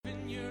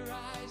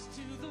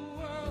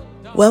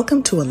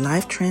Welcome to a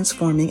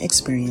life-transforming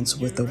experience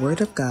with the Word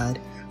of God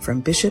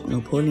from Bishop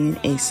Napoleon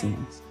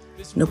Essien.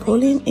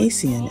 Napoleon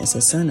Essien is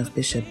a son of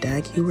Bishop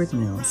Dag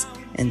Heward-Mills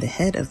and the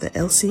head of the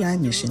LCI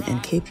mission in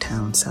Cape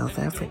Town, South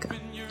Africa.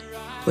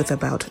 With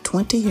about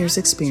 20 years'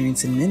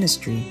 experience in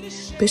ministry,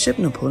 Bishop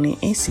Napoleon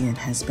Essien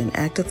has been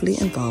actively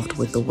involved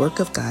with the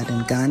work of God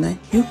in Ghana,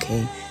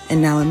 UK,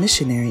 and now a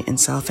missionary in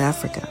South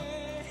Africa.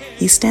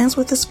 He stands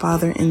with his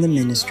father in the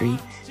ministry,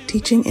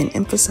 teaching and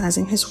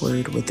emphasizing his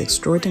word with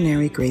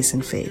extraordinary grace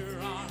and faith.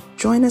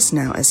 Join us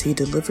now as he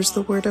delivers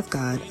the word of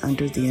God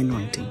under the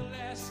anointing.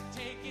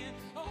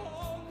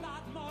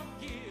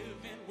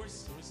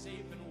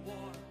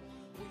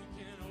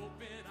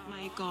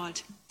 My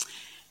God.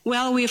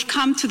 Well, we've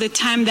come to the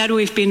time that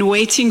we've been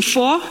waiting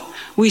for.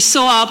 We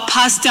saw our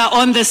pastor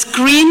on the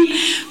screen,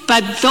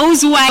 but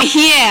those who are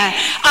here,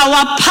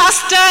 our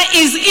pastor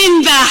is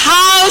in the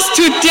house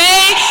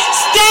today.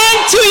 Stand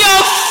to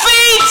your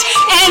feet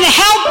and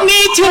help me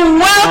to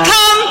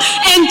welcome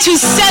and to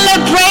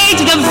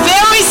celebrate the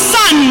very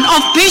son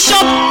of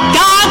Bishop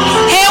Dag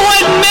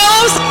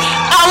Heward-Mills,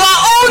 our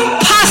own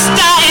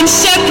pastor and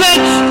shepherd,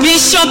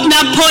 Bishop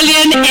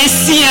Napoleon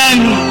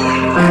Essien.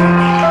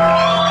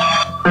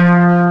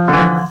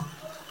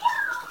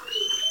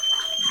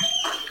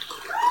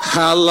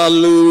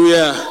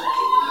 Hallelujah.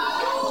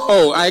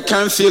 Oh, I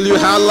can feel you.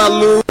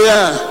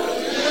 Hallelujah.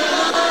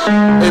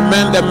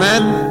 Amen, the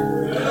men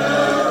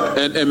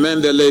and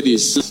amen, the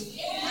ladies.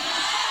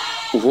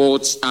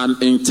 What an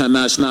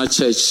international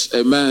church.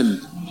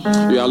 Amen.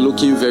 You are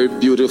looking very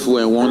beautiful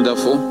and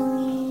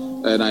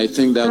wonderful. And I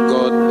think that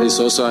God is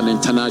also an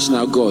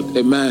international God.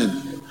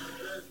 Amen.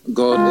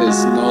 God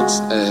is not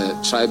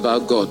a tribal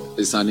God.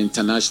 It's an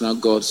international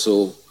God.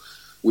 So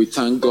we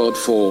thank God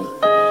for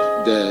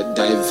the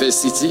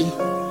diversity,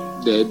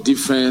 the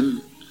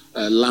different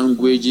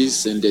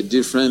languages and the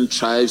different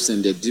tribes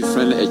and the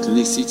different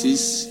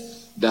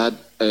ethnicities that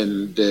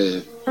and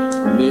the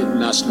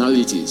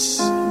nationalities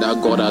that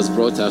God has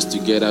brought us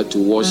together to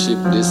worship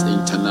this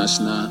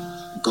international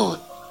God.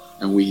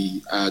 And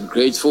we are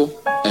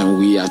grateful and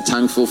we are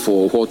thankful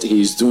for what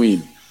He is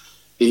doing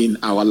in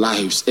our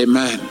lives.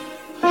 Amen.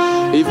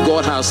 If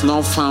God has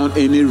not found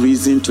any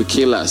reason to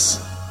kill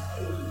us,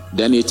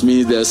 then it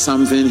means there's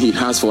something He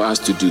has for us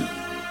to do.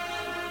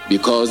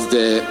 Because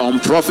the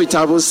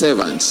unprofitable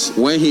servant,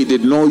 when he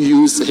did not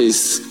use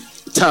his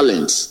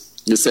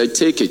talents, he said,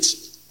 take it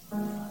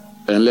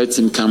and let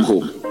him come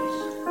home.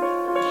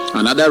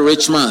 Another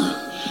rich man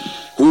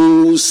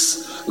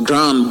whose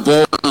ground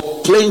bore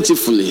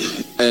plentifully,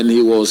 and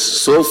he was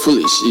so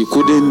foolish, he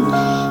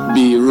couldn't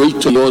be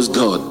rich towards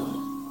God.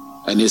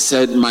 And he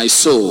said, my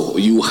soul,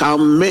 you have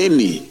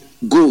many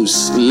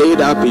goods laid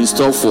up in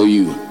store for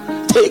you.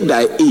 Take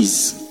thy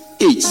ease,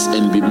 eat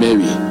and be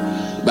merry.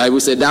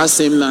 Bible said that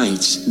same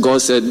night, God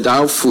said,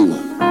 thou fool,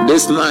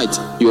 this night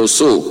your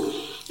soul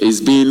is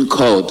being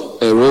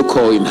called, a roll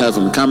call in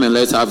heaven. Come and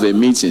let's have a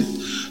meeting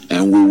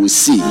and we will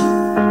see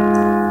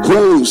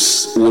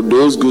whose would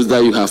those goods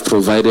that you have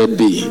provided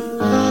be.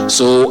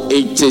 So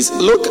it is,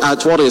 look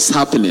at what is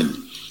happening.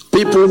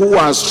 People who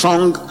are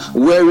strong,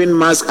 wearing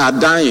masks, are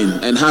dying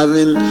and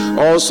having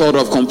all sort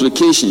of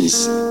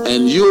complications.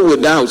 And you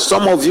without,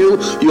 some of you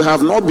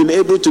have not been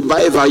able to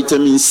buy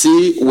vitamin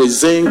C with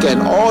zinc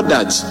and all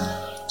that.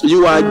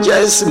 You are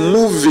just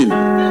moving.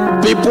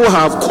 People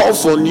have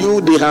coughed on you.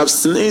 They have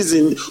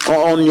sneezing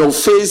on your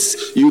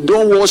face. You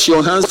don't wash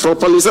your hands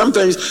properly.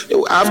 Sometimes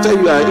after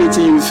you are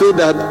eating, you feel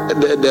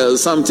that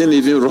there's something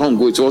even wrong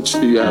with what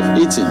you have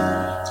eaten.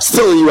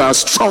 Still, you are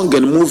strong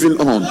and moving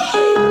on.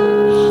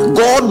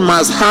 God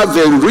must have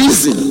a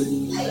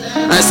reason.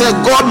 I said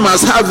God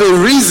must have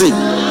a reason.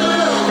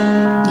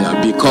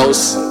 Yeah,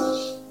 because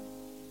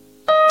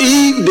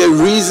if the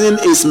reason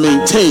is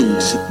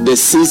maintained, the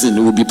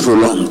season will be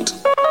prolonged.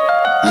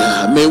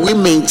 Yeah, may we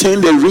maintain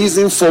the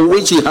reason for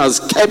which He has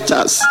kept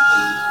us,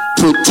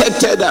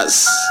 protected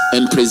us,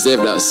 and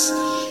preserved us.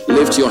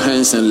 Lift your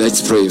hands and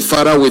let's pray.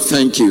 Father, we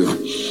thank you.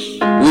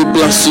 We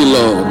bless you,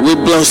 Lord. We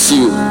bless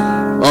you.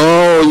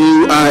 Oh,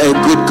 you are a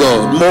good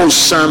God.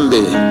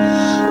 Moshande,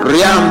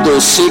 Riando,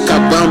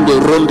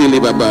 Shekabando,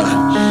 Rondili Baba.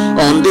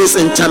 On this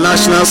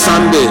International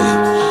Sunday,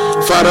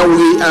 Father,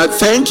 we are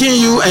thanking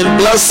you and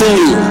blessing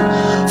you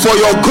for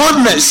your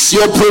goodness,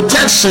 your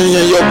protection,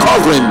 and your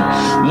covering.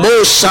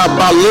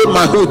 Moshabale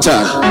Mahuta,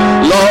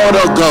 Lord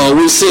of God,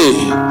 we say,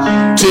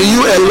 to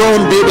you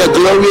alone be the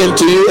glory and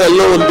to you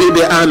alone be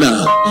the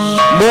honor.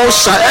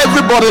 Mosha,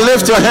 everybody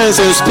lift your hands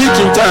and speak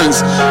in tongues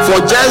for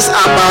just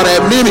about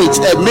a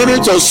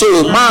minute or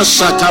so.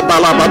 Masha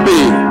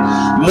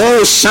Kabalababe,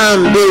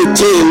 Moshande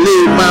Tele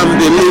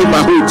Mandele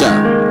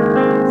Mahuta.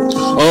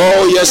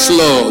 Oh yes,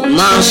 Lord.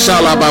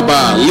 Mashallah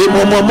Baba,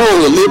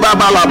 Limomomo,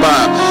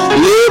 Libabalaba,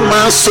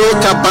 Limaso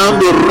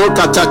Kabando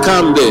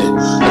Rokatakande,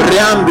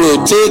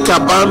 Riando, Take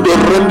Abando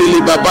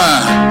Rondili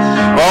Baba.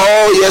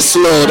 Oh yes,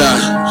 Lord.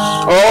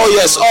 Oh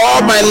yes,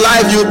 all my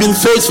life you've been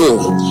faithful.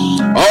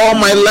 All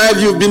my life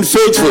you've been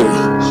faithful.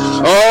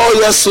 Oh,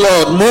 yes,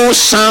 Lord.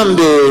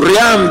 Moshando,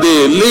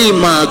 Riande,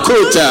 Lima,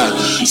 Kota.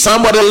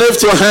 Somebody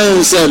lift your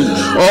hands and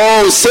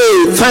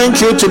say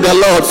thank you to the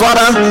Lord.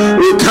 Father,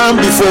 we come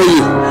before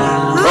you.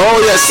 Oh,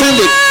 yes, sing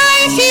it.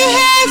 You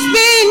have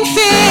been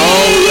faithful.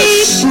 Oh,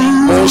 yes.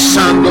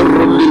 Moshando,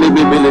 Rulili,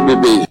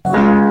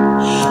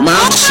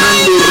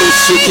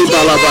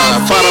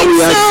 Father,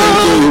 we are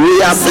thanking you.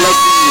 We are blessing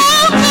you.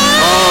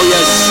 Oh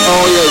yes,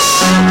 oh yes.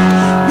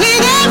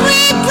 With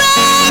every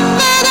breath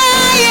that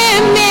I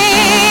am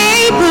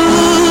able,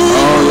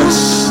 oh yes.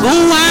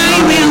 Oh, I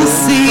will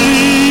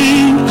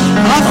sing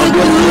of the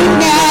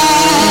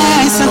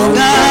goodness of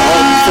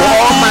God. For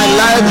all my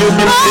life you've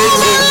been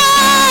faithful.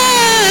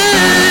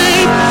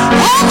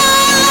 All my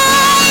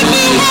life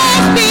you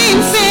have been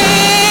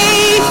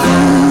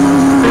faithful.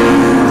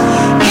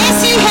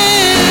 Yes, you have.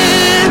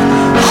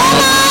 All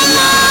my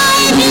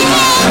life you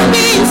have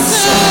been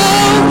so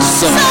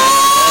good.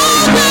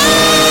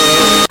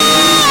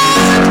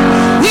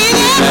 With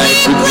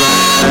every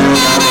breath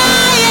that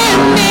I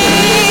am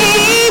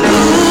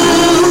able,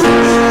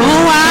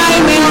 oh, I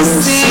will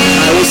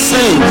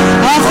sing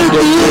of the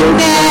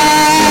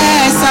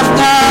goodness of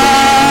God.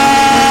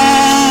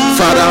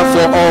 Father,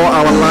 for all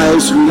our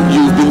lives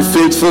you've been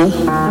faithful.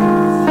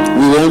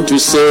 We want to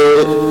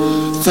say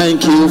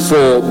thank you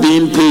for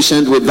being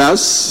patient with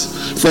us.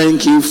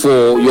 Thank you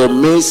for your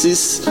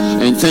mercies,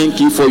 and thank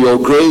you for your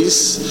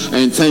grace,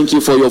 and thank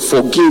you for your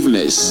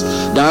forgiveness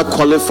that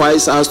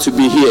qualifies us to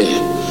be here.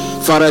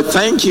 Father,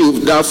 thank you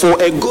that for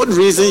a good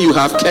reason you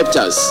have kept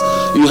us.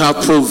 You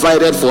have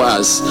provided for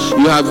us.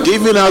 You have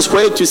given us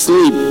where to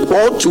sleep,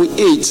 what to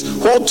eat,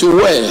 what to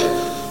wear.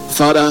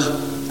 Father,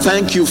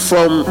 thank you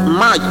from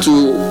March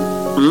to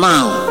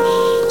now.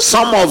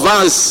 Some of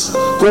us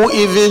who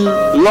even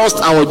lost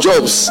our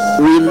jobs,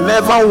 we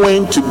never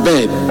went to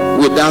bed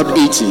without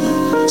eating.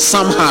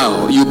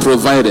 Somehow you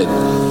provided,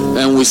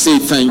 and we say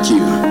thank you.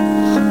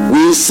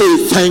 We say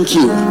thank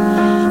you,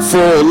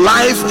 for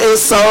life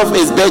itself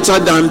is better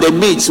than the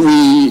meat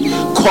we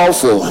call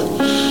for,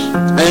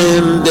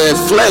 and the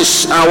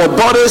flesh, our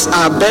bodies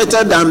are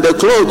better than the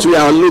clothes we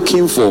are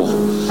looking for.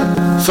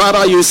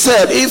 Father, you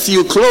said if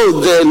you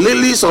clothe the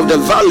lilies of the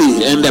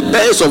valley and the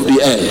birds of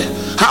the air,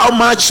 how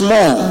much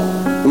more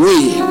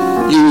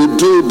you will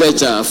do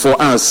better for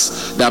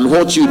us than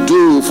what you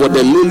do for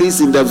the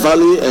lilies in the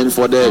valley and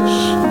for the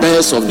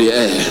birds of the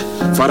air.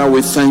 Father,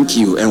 we thank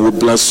you and we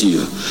bless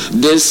you.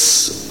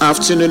 This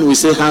afternoon we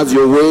say have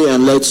your way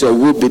and let your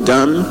will be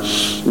done.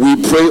 We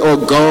pray, oh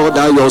God,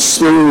 that your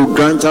spirit will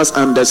grant us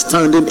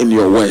understanding in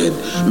your word.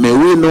 May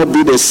we not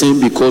be the same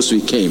because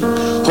we came.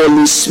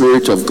 Holy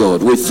Spirit of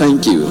God, we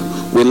thank you.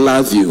 We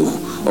love you.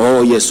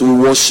 Oh yes, we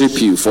worship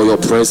you for your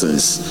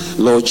presence.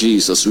 Lord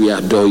Jesus, we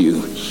adore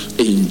you.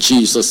 In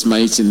Jesus'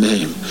 mighty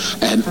name.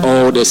 And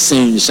all the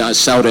saints shall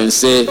shout and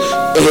say,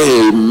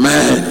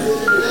 Amen.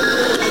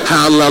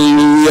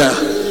 Hallelujah.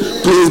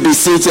 Please be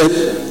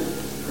seated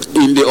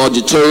in the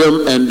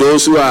auditorium, and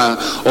those who are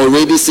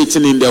already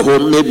sitting in the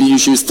home, maybe you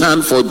should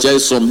stand for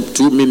just some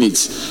 2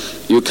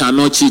 minutes. You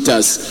cannot cheat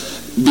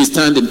us. Be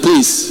standing,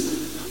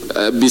 please.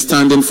 Be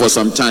standing for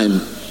some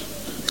time.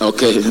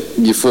 Okay,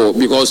 before,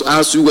 because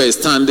as you were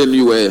standing,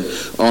 you were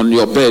on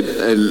your bed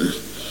and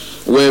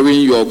wearing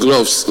your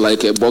gloves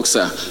like a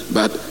boxer,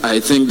 but I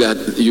think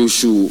that you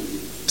should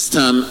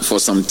stand for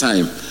some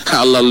time.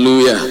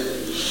 Hallelujah.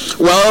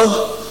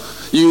 Well,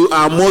 you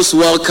are most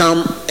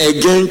welcome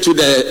again to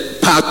the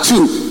part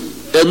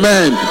 2.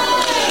 Amen.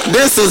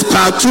 This is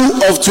part 2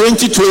 of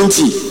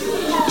 2020.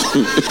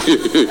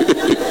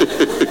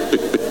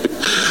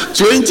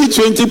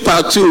 2020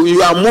 part 2.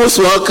 You are most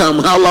welcome.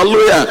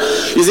 Hallelujah.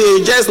 You see,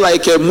 it's just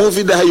like a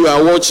movie that you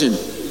are watching.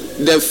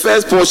 The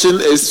first portion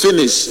is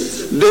finished.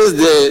 This is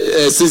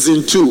the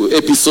season 2,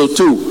 episode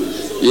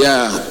 2.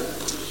 Yeah.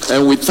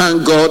 And we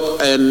thank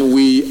God and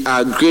we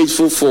are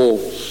grateful for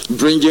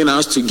bringing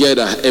us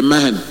together.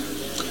 Amen.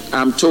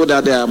 I'm told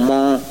that there are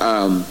more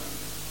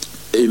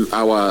in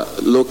our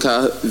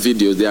local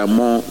videos. There are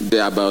more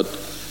there about.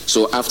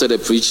 So after the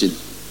preaching,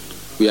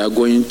 we are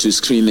going to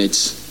screen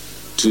it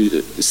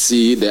to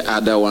see the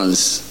other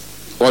ones.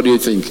 What do you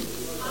think?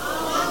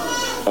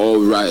 All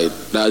right.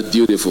 That's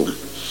beautiful.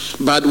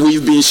 But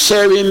we've been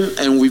sharing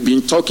and we've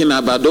been talking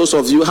about those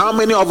of you. How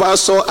many of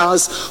us saw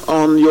us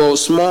on your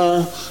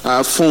small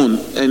phone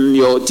and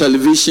your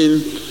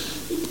television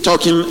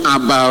talking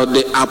about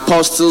the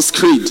Apostles'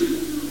 Creed?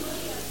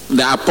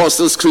 The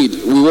Apostles'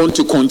 Creed. We want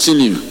to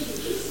continue.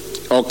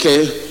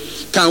 Okay?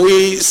 Can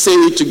we say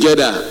it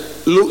together?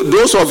 Look,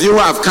 those of you who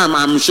have come,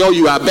 I'm sure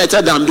you are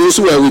better than those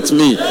who were with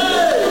me.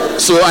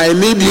 So I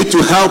need you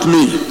to help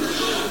me.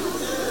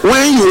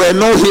 When you were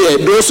not here,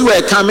 those who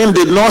were coming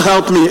did not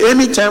help me.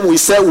 Anytime we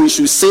said we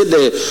should say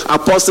the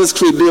Apostles'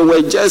 Creed, they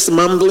were just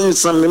mumbling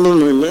something.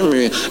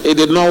 It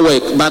did not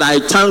work. But I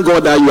thank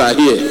God that you are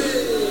here.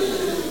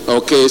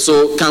 Okay,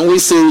 so can we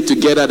say it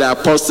together, the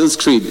Apostles'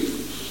 Creed?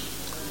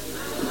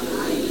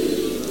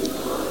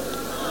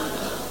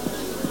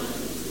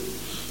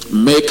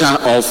 Maker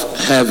of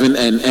heaven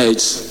and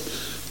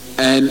earth,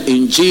 and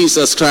in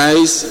Jesus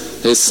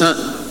Christ, his Son,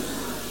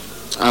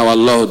 our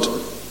Lord,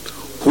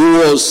 who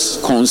was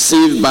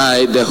conceived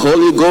by the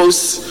Holy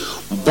Ghost,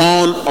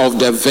 born of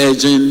the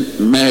Virgin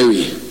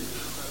Mary,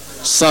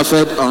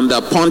 suffered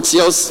under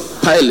Pontius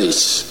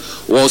Pilate,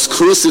 was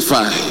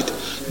crucified,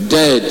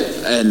 dead,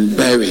 and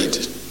buried.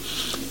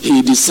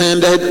 He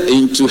descended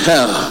into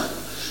hell.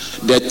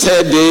 The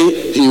third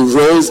day he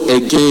rose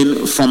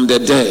again from the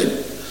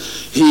dead.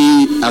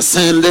 He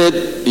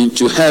ascended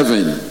into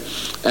heaven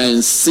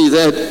and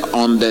seated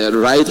on the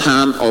right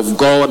hand of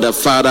God the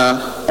Father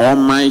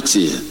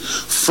Almighty.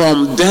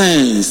 From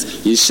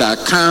thence he shall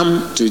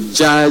come to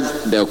judge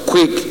the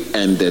quick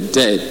and the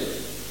dead.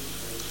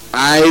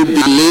 I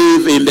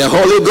believe in the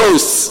Holy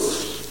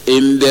Ghost,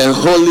 in the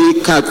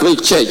Holy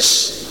Catholic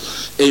Church,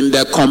 in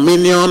the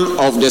communion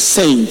of the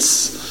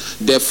saints,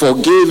 the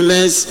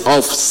forgiveness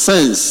of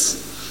sins,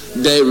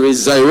 the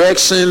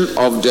resurrection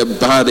of the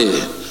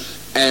body,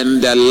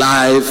 and the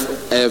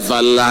life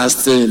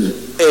everlasting.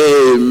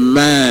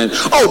 Amen.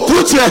 Oh,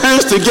 put your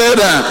hands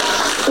together.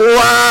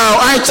 Wow,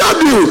 I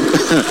told you.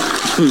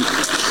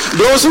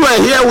 Those who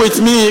are here with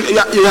me,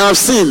 you have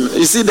seen.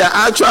 You see, the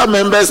actual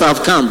members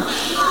have come.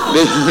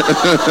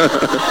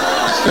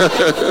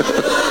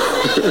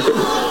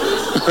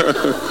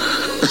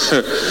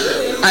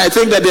 I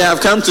think that they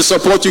have come to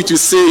support you to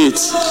say it.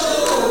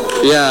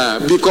 Yeah,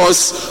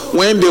 because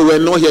when they were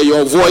not here,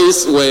 your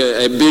voice were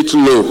a bit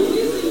low.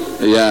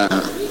 Yeah,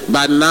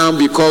 but now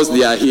because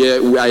they are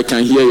here, I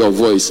can hear your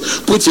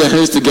voice. Put your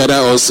hands together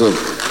also.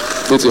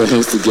 Put your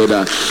hands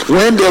together.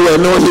 When they were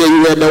not here,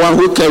 you were the one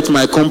who kept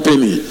my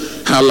company.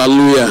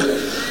 Hallelujah.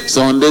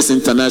 So on this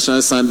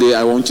International Sunday,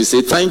 I want to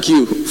say thank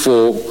you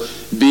for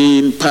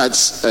being part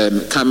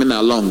and coming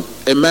along.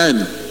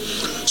 Amen.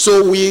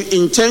 So we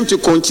intend to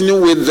continue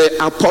with the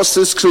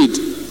Apostles' Creed.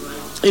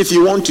 If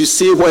you want to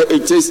see where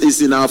it is, it's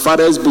in our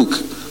Father's book.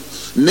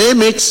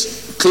 Name it,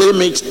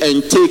 claim it,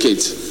 and take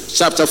it.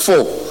 Chapter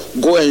 4.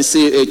 Go and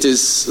see it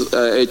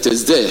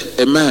is there.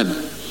 Amen.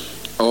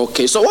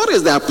 Okay, so what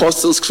is the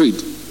Apostles'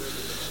 Creed?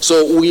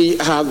 So we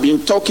have been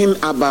talking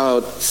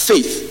about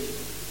faith.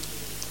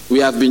 We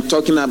have been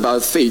talking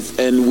about faith,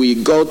 and we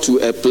got to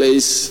a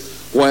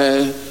place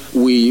where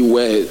we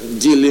were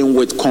dealing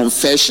with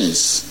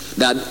confessions.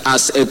 That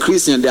as a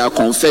Christian, there are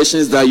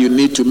confessions that you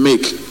need to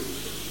make.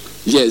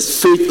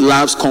 Yes, faith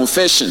loves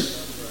confession.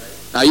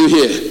 Are you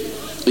here?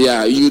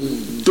 Yeah, you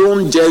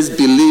don't just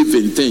believe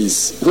in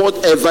things.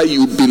 Whatever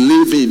you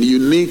believe in, you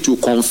need to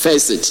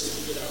confess it.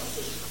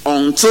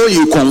 Until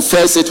you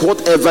confess it,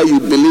 whatever you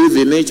believe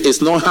in it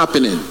is not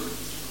happening.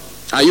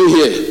 Are you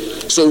here?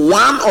 So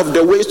one of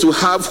the ways to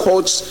have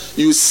what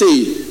you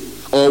say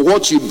or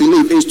what you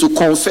believe is to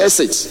confess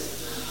it.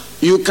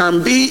 You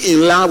can be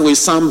in love with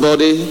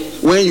somebody.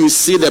 When you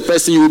see the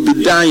person, you will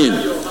be dying.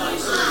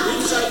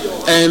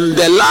 And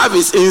the love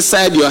is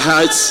inside your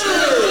heart,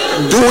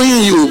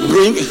 doing you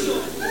bring.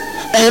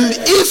 And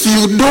if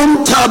you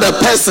don't tell the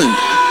person,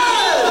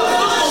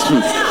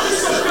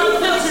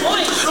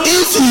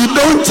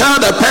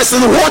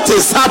 what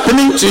is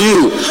happening to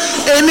you,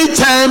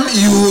 anytime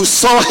you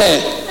saw her,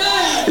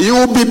 you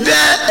will be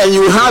there and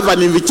you have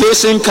an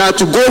invitation card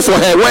to go for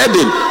her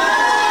wedding.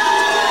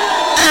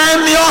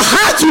 And your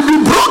heart will be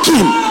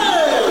broken.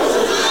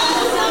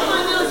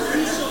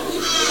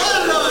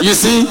 You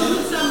see,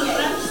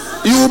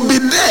 you will be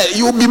there,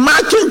 you will be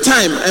marking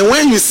time, and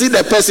when you see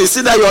the person, you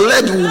see that your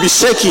leg will be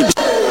shaking,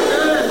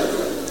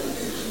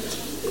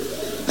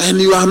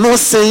 and you are not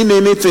saying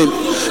anything.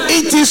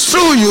 It is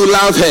true you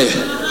love her,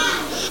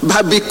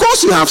 but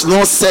because you have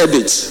not said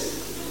it,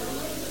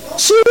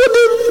 she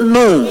wouldn't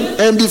know.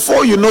 And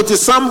before you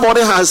notice,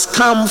 somebody has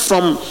come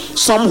from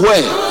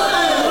somewhere.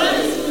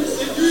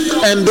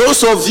 And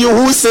those of you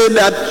who say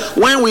that,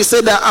 when we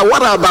say that,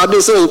 what about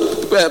this?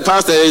 Oh,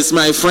 Pastor is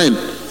my friend.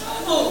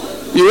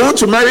 You want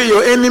to marry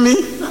your enemy?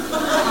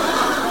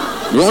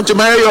 You want to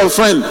marry your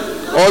friend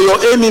or your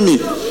enemy?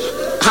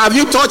 Have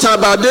you thought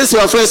about this?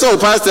 Your friend, oh,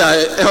 Pastor,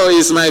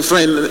 is my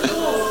friend.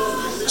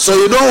 So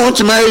you don't want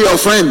to marry your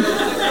friend.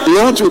 You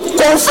want to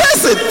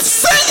confess it.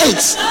 Say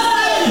it.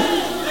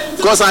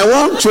 Because I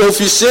want to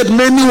officiate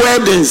many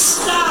weddings.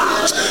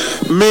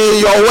 May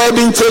your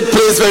wedding take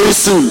place very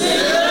soon.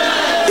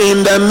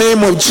 In the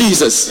name of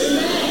Jesus.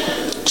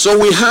 So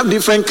we have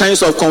different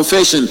kinds of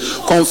confession.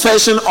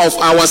 Confession of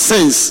our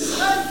sins.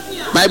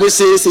 Bible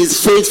says he's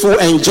faithful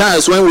and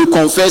just. When we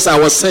confess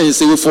our sins,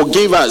 he will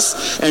forgive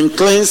us and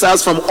cleanse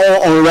us from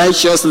all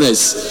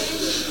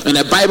unrighteousness. And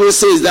the Bible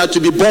says that to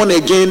be born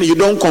again, you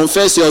don't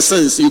confess your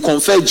sins, you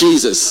confess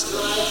Jesus.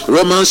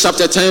 Romans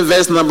chapter 10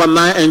 verse number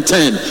 9 and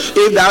 10.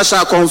 If thou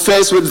shalt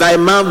confess with thy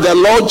mouth the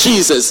Lord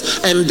Jesus,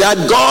 and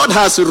that God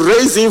has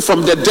raised him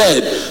from the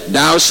dead,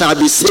 thou shalt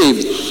be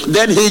saved.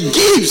 Then he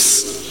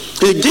gives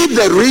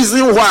the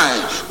reason why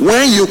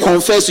when you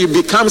confess you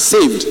become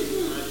saved.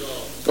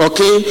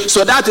 Okay,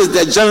 so that is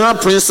the general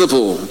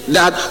principle,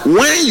 that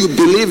when you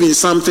believe in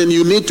something,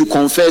 you need to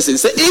confess it.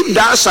 Say, if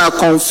thou shalt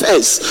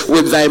confess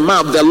with thy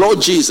mouth the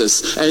Lord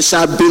Jesus, and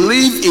shalt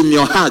believe in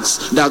your heart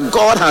that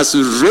God has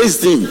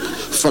raised him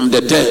from the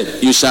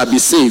dead, you shall be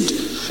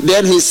saved.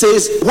 Then he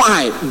says,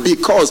 why?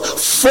 Because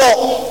for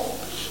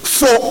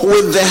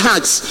with the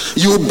heart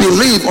you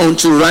believe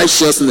unto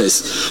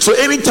righteousness. So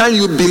anytime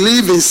you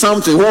believe in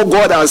something what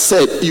God has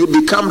said, you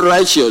become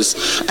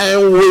righteous.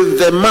 And with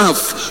the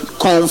mouth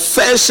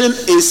confession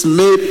is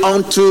made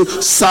unto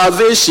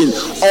salvation.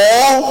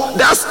 Or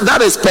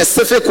that is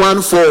specific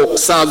one for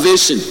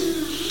salvation.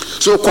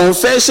 So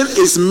confession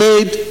is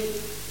made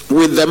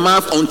with the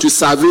mouth unto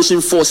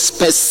salvation for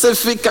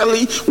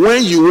specifically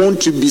when you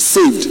want to be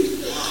saved.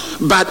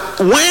 But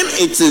when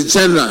it is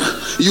general,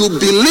 you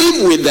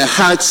believe with the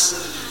heart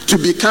to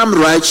become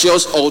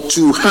righteous or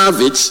to have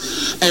it,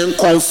 and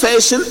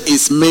confession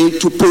is made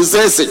to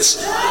possess it.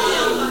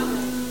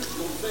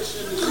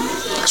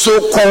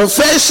 So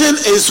confession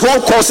is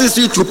what causes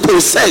you to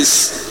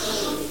possess.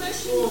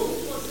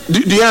 Do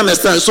you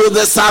understand? So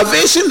the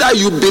salvation that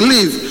you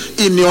believe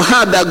in your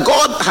heart that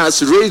God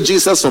has raised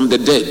Jesus from the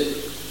dead,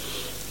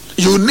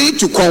 you need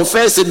to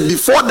confess it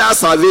before that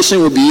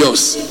salvation will be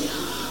yours.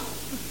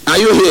 Are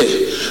you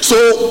here? So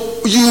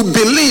you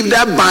believe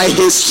that by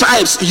his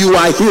stripes you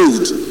are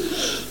healed.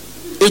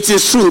 It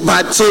is true,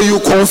 but till you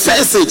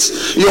confess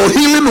it, your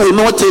healing will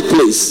not take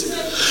place.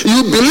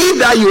 You believe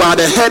that you are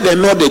the head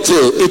and not the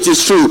tail. It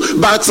is true,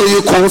 but till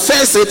you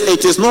confess it,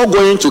 it is not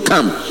going to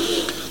come.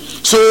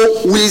 So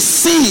we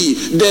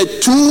see the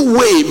two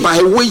way by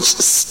which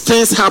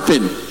things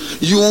happen.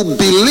 You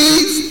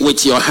believe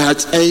with your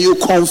heart and you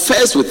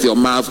confess with your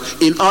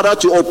mouth in order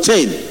to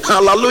obtain.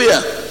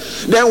 Hallelujah.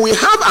 Then we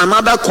have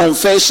another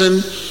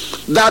confession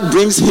that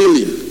brings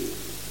healing.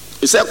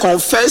 It said,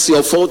 confess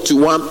your fault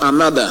to one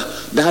another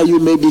that you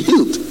may be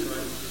healed.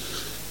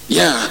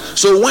 Yeah.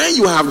 So when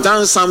you have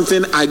done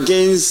something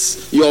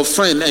against your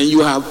friend and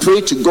you have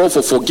prayed to God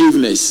for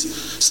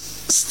forgiveness,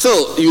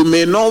 still you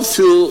may not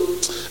feel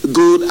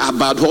good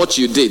about what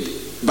you did,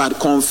 but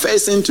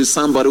confessing to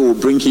somebody will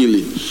bring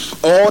healing.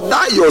 Or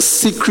that your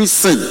secret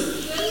sin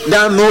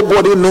that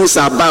nobody knows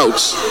about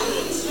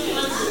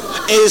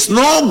is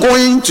not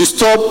going to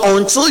stop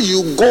until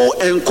you go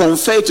and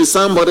confess to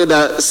somebody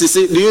that,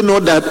 Sissy, do you know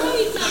that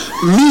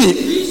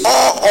me,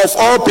 of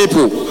all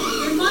people,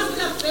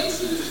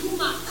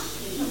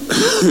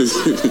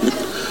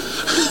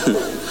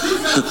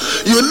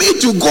 you need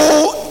to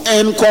go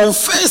and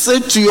confess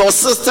it to your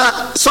sister,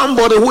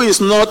 somebody who is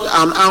not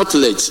an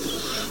outlet,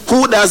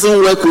 who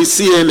doesn't work with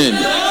CNN,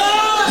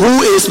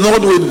 who is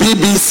not with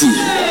BBC,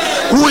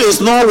 who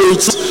is not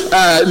with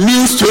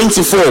News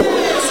 24.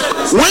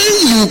 When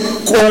you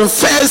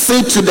confess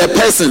it to the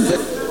person,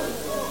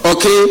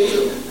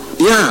 okay,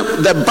 yeah,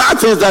 the bad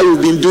things that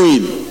you've been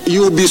doing,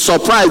 you will be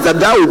surprised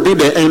that will be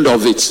the end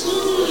of it.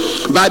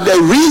 But the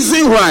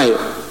reason why,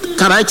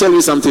 can I tell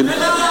you something?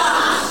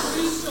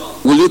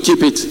 Will you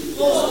keep it?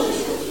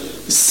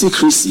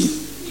 Secrecy.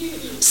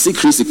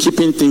 Secrecy,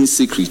 keeping things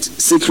secret.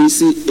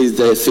 Secrecy is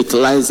the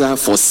fertilizer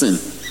for sin.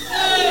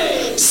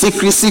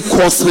 Secrecy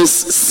causes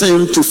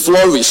sin to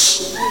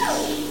flourish.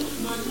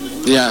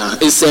 Yeah,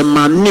 it's a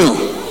manure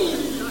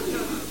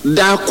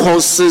that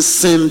causes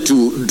sin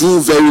to do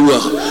very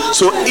well.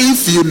 So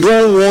if you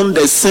don't want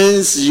the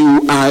sins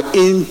you are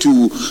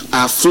into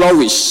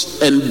flourish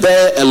and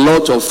bear a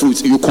lot of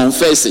fruit, you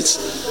confess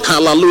it.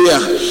 Hallelujah.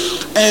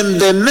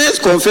 And the next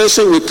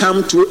confession we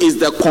come to is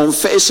the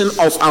confession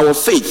of our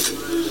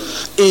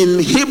faith. In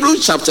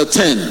Hebrews chapter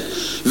 10,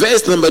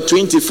 verse number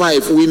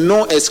 25, we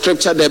know a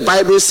scripture. The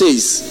Bible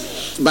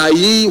says, by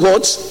ye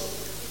what?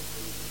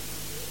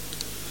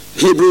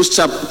 Hebrews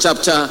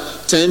chapter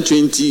 10,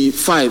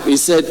 25. It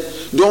said,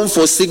 don't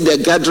forsake the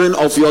gathering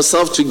of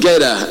yourself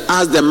together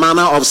as the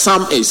manner of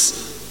some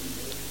is.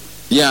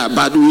 Yeah,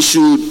 but we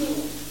should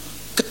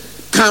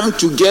come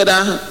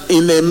together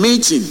in a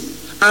meeting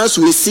as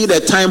we see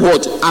the time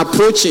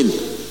approaching.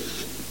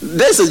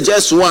 This is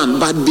just one,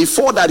 but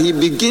before that he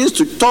begins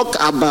to talk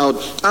about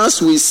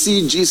as we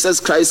see Jesus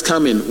Christ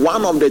coming,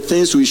 one of the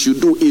things we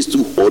should do is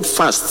to hold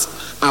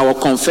fast our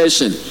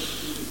confession.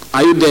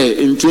 Are you there?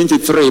 In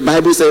 23,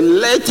 Bible says,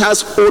 let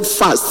us hold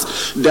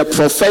fast the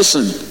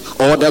profession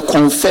or the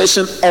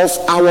confession of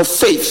our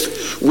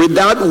faith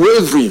without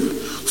wavering,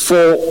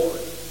 for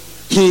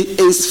he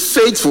is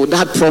faithful,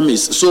 that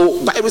promise.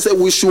 So Bible says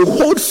we should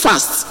hold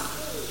fast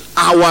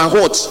our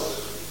what?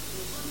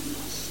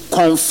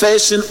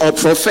 Confession or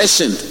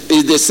profession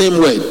is the same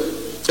word.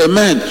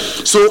 Amen.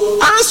 So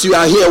as you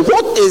are here,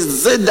 what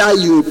is it that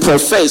you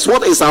profess?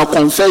 What is our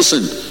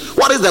confession?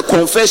 What is the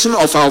confession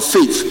of our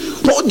faith?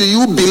 What do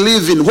you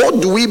believe in?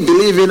 What do we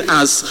believe in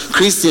as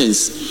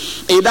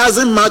Christians? It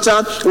doesn't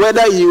matter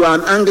whether you are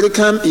an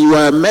Anglican, you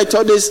are a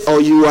Methodist,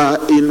 or you are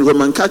in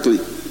Roman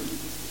Catholic.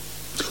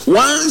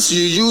 Once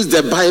you use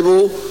the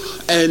Bible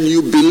and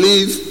you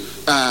believe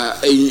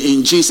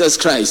in Jesus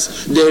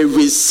Christ, there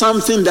is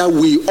something that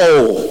we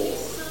all.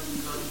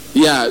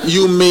 Yeah,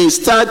 you may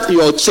start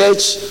your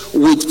church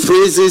with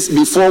praises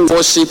before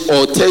worship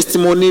or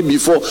testimony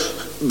before,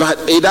 but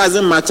it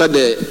doesn't matter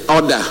the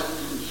order.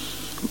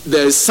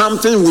 There's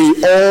something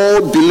we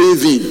all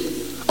believe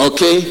in.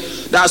 Okay?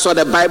 That's what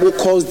the Bible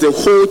calls the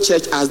whole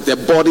church as the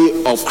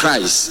body of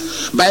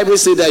Christ. Bible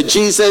says that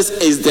Jesus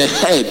is the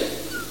head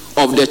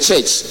of the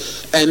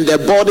church, and the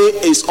body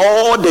is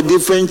all the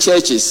different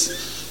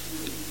churches.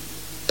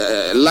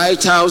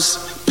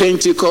 Lighthouse,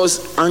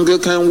 Pentecost,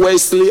 Anglican,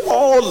 Wesley,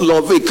 all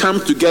of it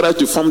come together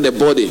to form the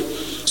body.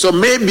 So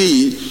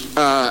maybe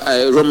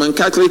Roman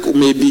Catholic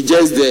may be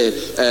just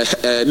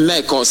the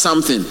neck or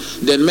something.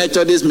 The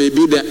Methodist may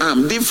be the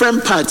arm.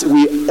 Different parts,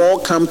 we all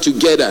come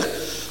together.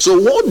 So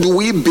what do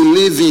we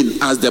believe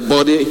in as the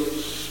body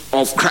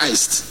of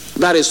Christ?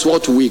 That is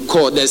what we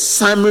call the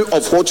summary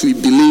of what we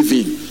believe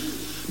in.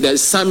 The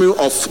summary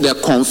of the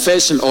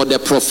confession or the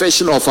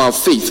profession of our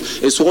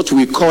faith is what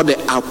we call the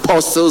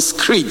Apostles'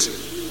 Creed,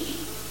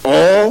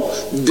 or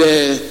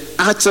the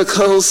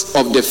Articles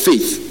of the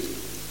Faith.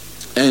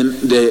 And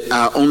there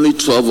are only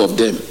 12 of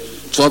them,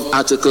 12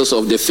 Articles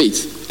of the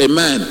Faith.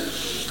 Amen.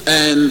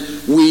 And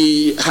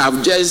we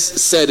have just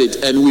said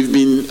it, and we've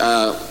been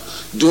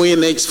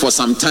doing it for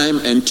some time,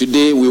 and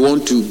today we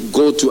want to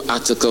go to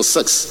Article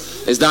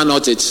 6. Is that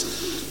not it?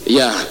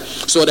 Yeah.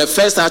 So the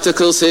first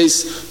article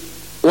says,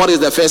 what is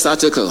the first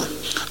article?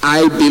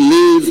 I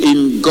believe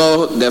in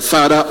God the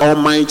Father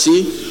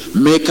Almighty,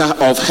 maker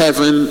of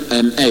heaven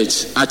and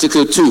earth.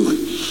 Article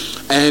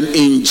 2. And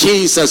in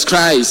Jesus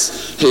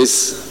Christ,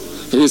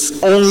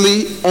 his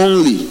only,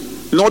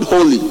 not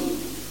holy,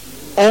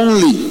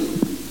 only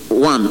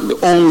one, the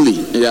only,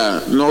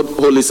 yeah, not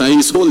holy son.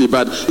 He's holy,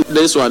 but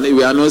this one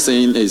we are not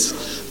saying is.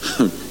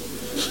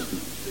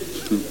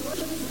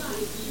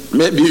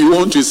 Maybe you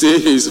want to say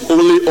his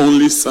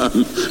only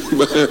son.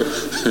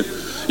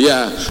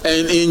 Yeah,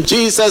 and in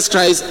Jesus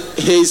Christ,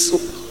 his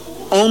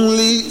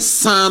only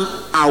son,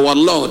 our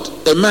Lord.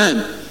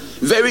 Amen.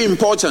 Very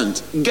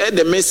important. Get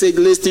the message,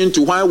 listening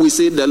to why we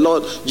say the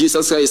Lord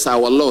Jesus Christ is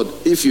our Lord.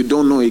 If you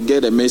don't know it,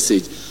 get the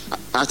message.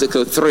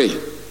 Article 3.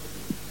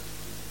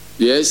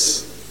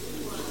 Yes.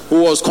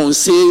 Who was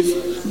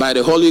conceived by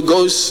the Holy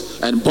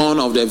Ghost and born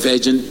of the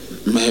Virgin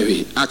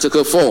Mary.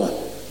 Article 4.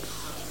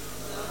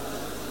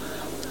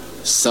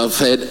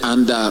 Suffered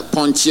under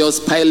Pontius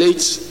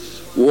Pilate,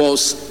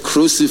 was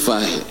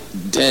crucified,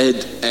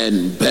 dead,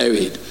 and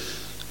buried.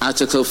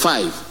 Article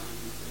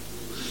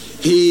 5.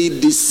 He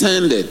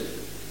descended.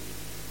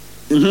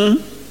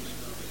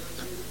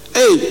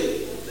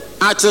 Hey,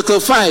 Article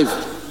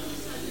 5.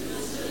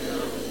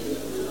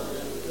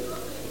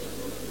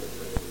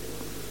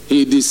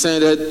 He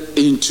descended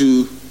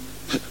into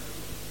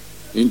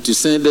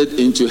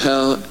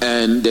hell,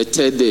 and the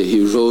third day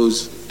he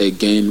rose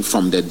again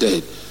from the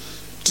dead.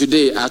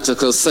 Today,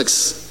 Article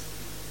 6.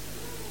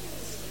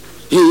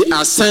 He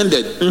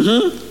ascended.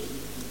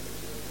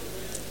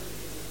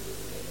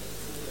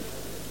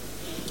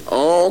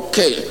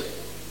 Okay.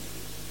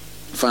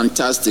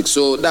 Fantastic.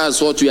 So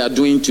that's what we are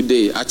doing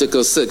today,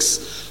 Article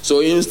 6. So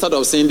instead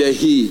of saying that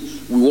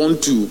we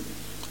want to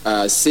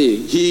say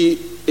he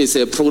is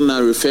a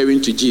pronoun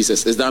referring to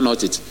Jesus. Is that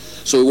not it?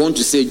 So we want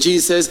to say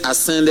Jesus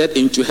ascended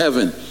into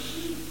heaven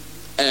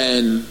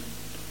and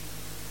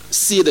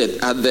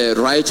seated at the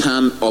right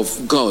hand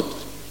of God.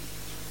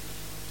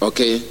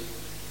 Okay?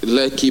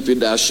 Let's keep it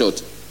that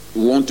short.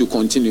 We want to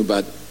continue,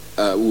 but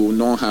we will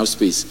not have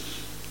space.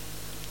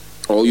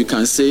 Or you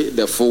can say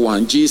the full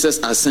one. Jesus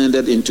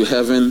ascended into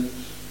heaven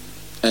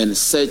and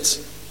sat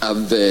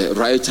at the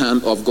right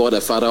hand of God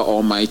the Father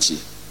Almighty.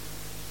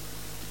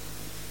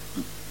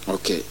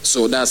 Okay,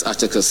 so that's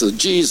article. So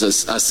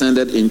Jesus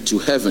ascended into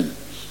heaven,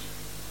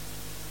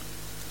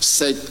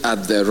 sat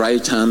at the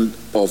right hand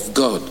of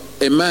God.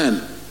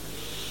 Amen.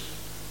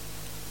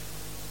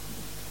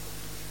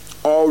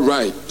 All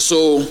right,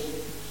 so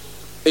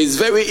it's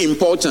very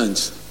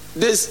important.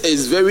 This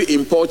is very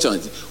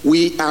important.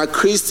 We are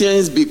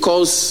Christians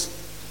because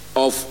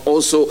of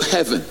also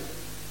heaven.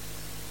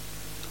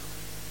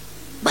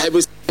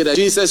 Bible says that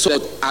Jesus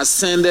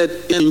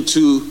ascended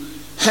into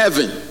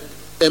heaven.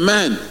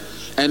 Amen.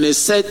 And is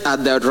set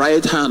at the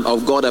right hand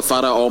of God the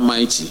Father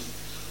Almighty,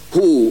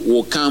 who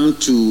will come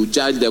to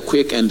judge the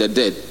quick and the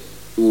dead.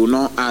 We will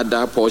not add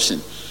that portion.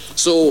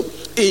 So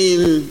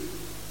in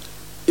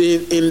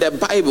the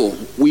Bible,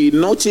 we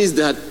notice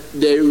that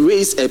there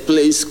is a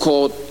place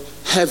called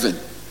heaven.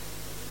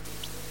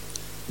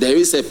 There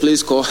is a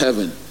place called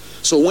heaven.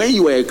 So when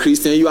you are a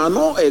Christian, you are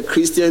not a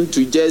Christian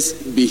to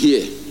just be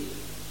here.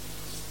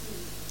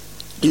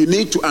 You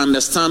need to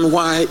understand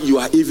why you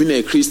are even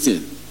a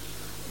Christian.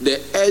 The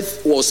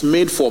earth was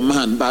made for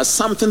man, but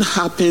something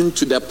happened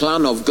to the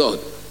plan of God.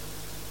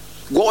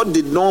 God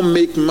did not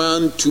make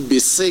man to be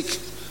sick.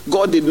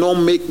 God did not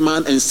make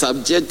man and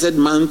subjected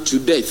man to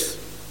death.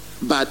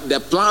 But the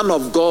plan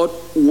of God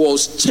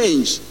was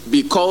changed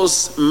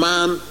because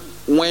man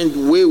went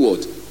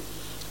wayward.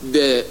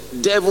 The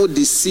devil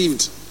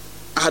deceived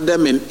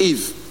Adam and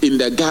Eve in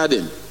the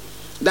garden.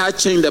 That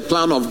changed the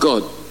plan of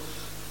God.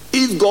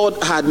 If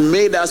God had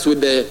made us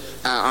with the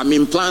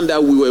plan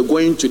that we were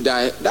going to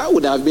die, that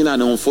would have been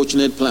an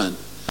unfortunate plan.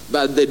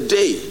 But the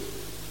day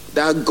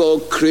that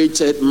God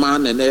created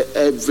man and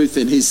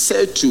everything, he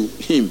said to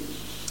him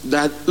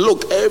that,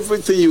 look,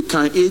 everything you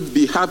can eat,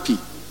 be happy.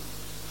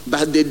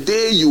 But the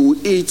day you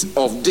eat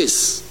of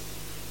this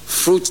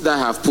fruit that I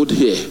have put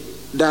here,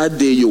 that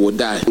day you will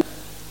die.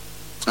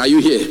 Are you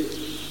here?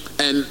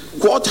 And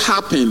what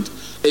happened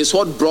is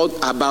what brought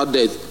about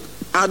death.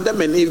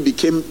 Adam and Eve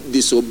became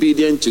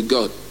disobedient to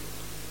God.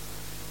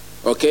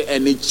 Okay,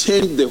 and it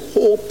changed the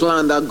whole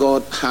plan that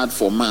God had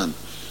for man.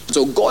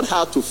 So God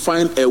had to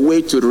find a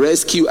way to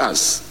rescue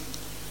us.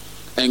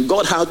 And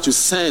God had to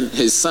send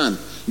his son,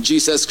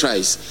 Jesus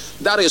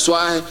Christ. That is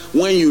why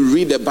when you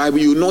read the Bible,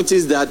 you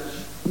notice that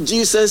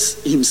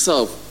Jesus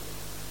himself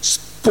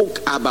spoke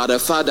about the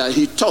Father.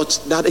 He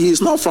taught that he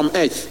is not from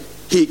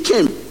earth. He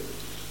came.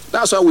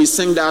 That's why we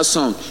sing that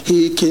song.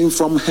 He came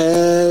from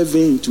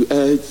heaven to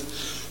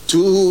earth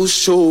to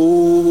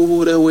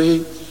show the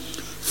way.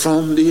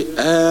 From the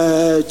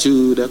earth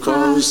to the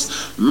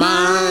cross,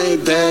 my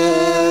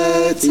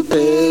debt he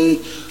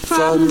paid.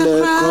 From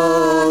the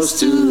cross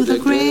to the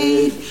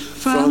grave,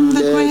 from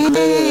the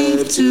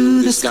grave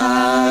to the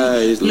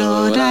skies,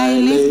 Lord, I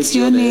lift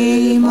your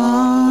name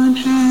on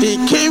high.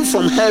 He came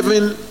from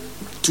heaven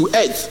to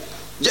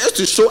earth just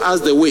to show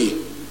us the way.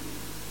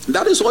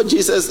 That is what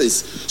Jesus is.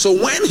 So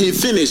when he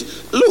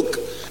finished, look,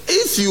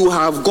 if you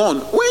have gone,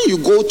 when you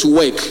go to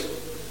work,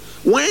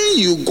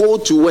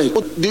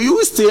 do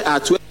you stay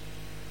at work?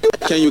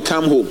 Can you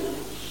come home?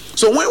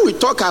 So when we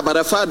talk about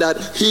the fact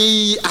that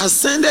he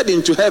ascended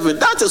into heaven,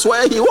 that is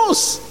where he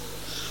was.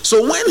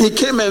 So when he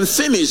came and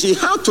finished, he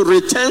had to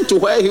return to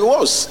where he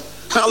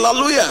was.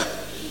 Hallelujah.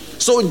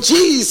 So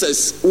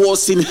Jesus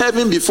was in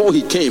heaven before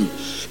he came.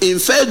 In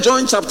 1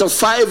 John chapter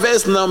 5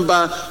 verse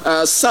number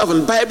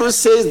 7, Bible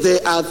says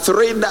there are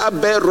three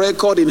that bear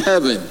record in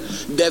heaven: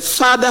 the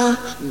Father,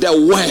 the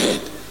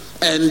Word,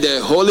 and the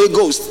Holy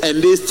Ghost.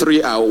 And these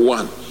three are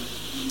one.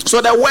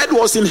 So the Word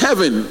was in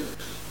heaven.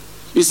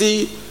 You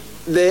see,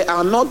 there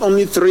are not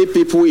only three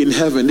people in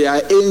heaven. There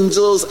are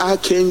angels,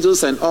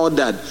 archangels, and all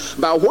that.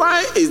 But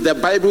why is the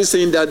Bible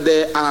saying that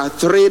there are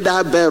three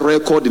that bear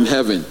record in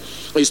heaven?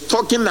 It's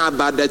talking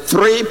about the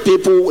three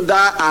people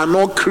that are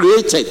not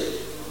created.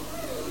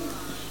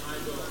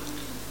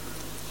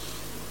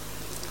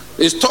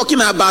 It's talking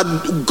about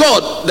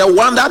God, the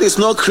one that is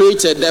not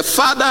created, the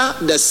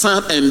Father, the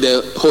Son, and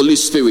the Holy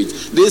Spirit.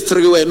 These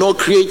three were not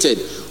created.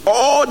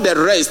 All the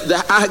rest, the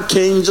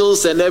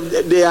archangels, and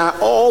they are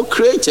all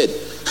created.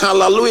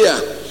 Hallelujah.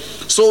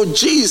 So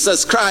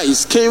Jesus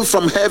Christ came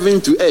from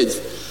heaven to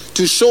earth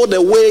to show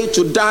the way,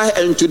 to die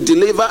and to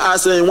deliver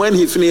us. And when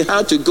he finished, he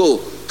had to go.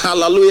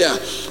 Hallelujah.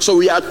 So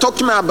we are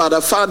talking about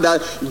the fact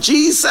that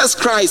Jesus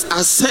Christ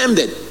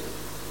ascended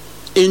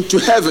into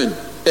heaven.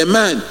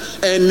 Amen.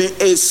 And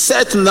is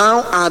set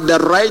now at the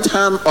right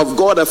hand of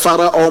God the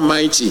Father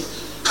Almighty.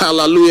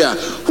 Hallelujah.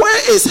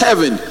 Where is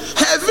heaven?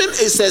 Heaven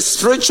is a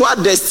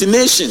spiritual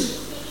destination.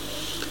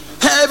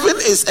 Heaven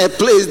is a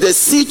place, the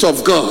seat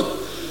of God.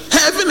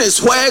 Heaven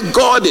is where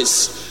God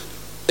is.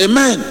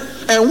 Amen.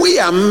 And we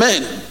are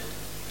men.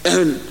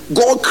 And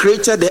God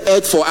created the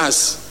earth for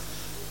us.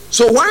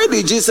 So why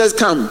did Jesus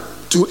come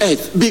to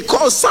earth?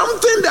 Because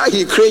something that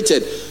he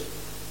created.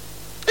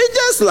 It's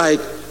just like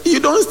you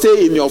don't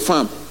stay in your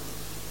farm.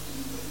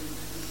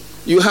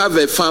 You have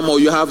a farm or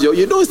you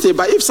don't stay,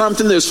 but if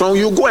something is wrong,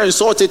 you go and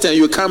sort it and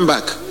you come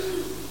back.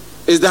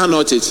 Is that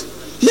not it?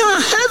 Yeah,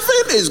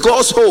 heaven is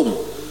God's home.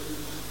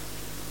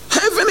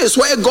 Heaven is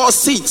where God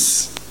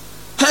sits.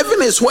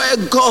 Heaven is where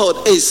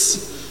God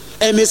is.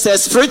 And it's a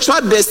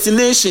spiritual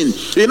destination.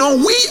 You know,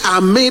 we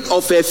are made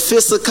of a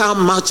physical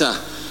matter.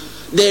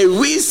 There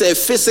is a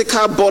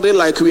physical body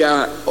like we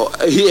are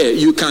here,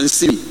 you can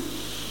see.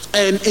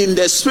 And in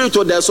the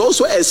spiritual, there's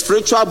also a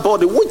spiritual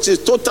body which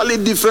is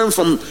totally different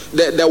from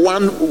the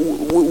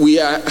one we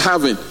are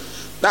having.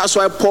 That's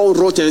why Paul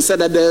wrote and said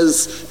that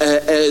there's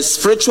a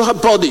spiritual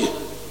body.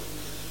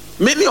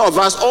 Many of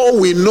us,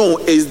 all we know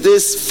is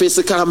this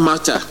physical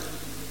matter.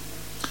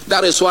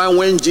 That is why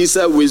when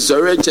Jesus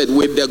resurrected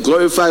with the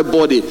glorified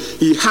body,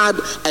 he had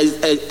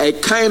a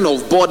kind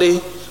of body,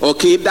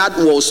 okay, that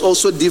was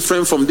also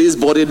different from this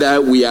body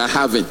that we are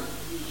having.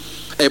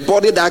 A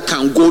body that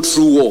can go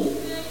through war.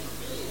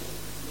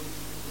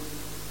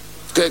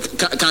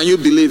 Can you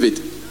believe it?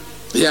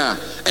 Yeah.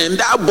 And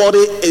that body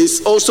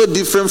is also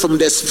different from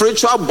the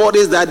spiritual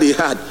bodies that they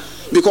had.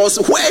 Because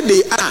where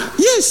they are,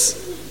 yes,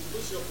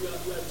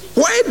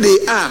 where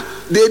they are,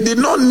 they did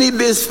not need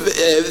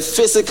this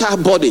physical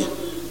body.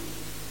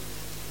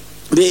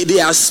 They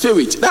are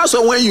spirit. That's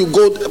why when you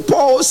go,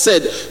 Paul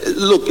said,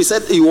 look, he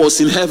said he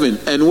was in heaven,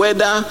 and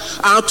whether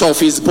out of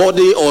his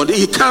body or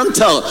he can't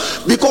tell,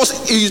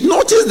 because he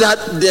noticed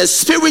that the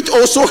spirit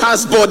also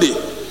has body.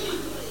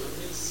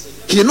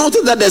 He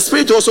noticed that the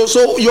spirit also,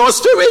 so your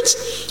spirit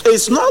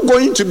is not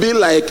going to be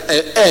like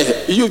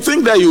air. You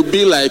think that you'll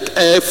be like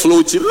air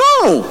floating.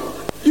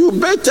 No, you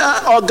better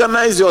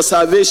organize your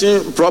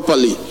salvation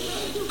properly.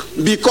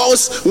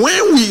 Because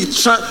when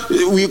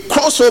we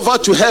cross over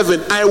to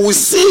heaven, I will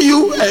see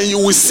you and you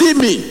will see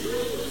me.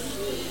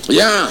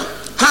 Yeah.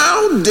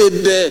 How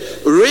did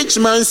the rich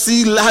man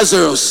see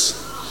Lazarus?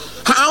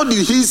 How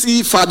did he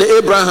see Father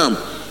Abraham?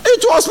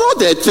 It was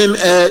not a thin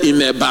air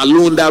in a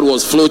balloon that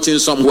was floating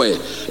somewhere.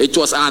 It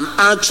was an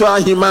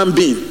actual human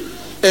being.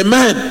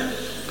 Amen.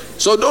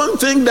 So don't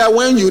think that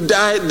when you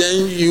die,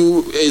 then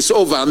it's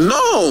over.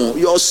 No,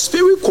 your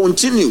spirit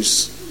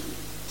continues.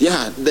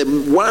 Yeah, the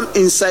one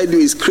inside you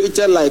is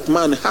created like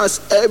man,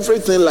 has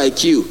everything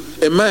like you.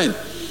 Amen.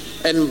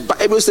 And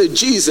Bible says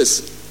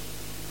Jesus,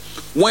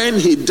 when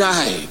he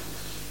died,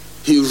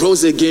 he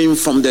rose again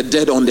from the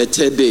dead on the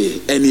third day,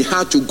 and he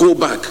had to go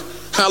back.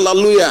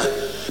 Hallelujah.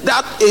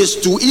 That is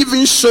to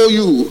even show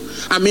you,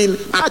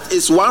 that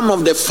is one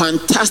of the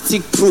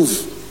fantastic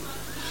proof.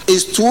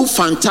 It's too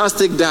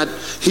fantastic that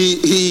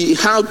he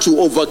had to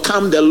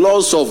overcome the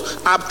laws of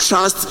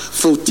upthrust,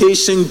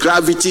 flotation,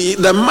 gravity.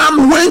 The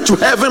man went to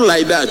heaven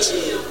like that.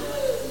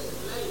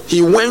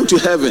 He went to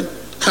heaven.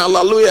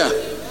 Hallelujah.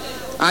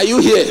 Are you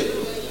here?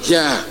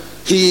 Yeah.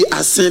 He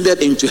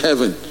ascended into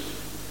heaven.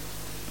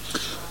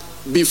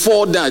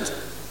 Before that,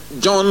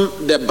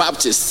 John the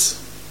Baptist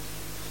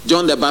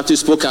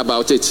spoke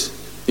about it.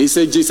 He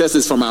said Jesus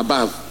is from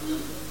above,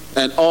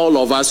 and all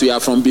of us, we are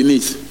from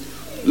beneath.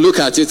 Look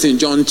at it in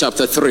John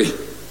chapter 3.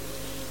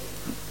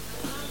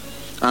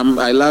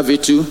 I love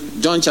it too.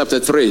 John chapter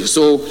 3.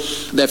 So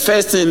the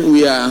first thing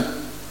we are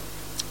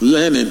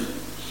learning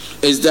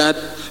is that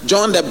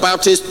John the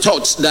Baptist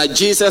taught that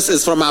Jesus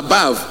is from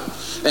above,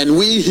 and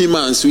we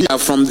humans, we are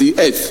from the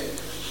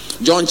earth.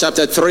 John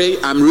chapter 3,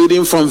 I'm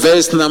reading from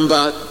verse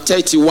number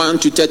 31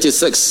 to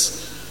 36.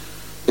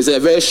 It's a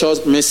very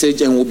short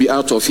message and we'll be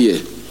out of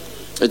here.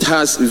 It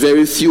has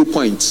very few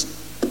points.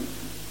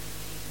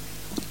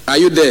 Are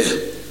you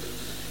there?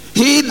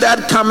 He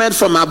that cometh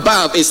from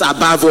above is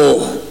above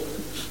all.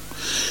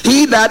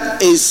 He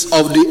that is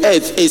of the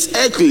earth is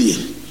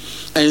earthly,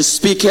 and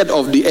speaketh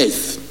of the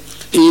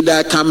earth. He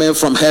that cometh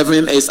from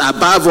heaven is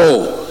above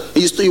all.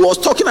 He was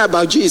talking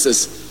about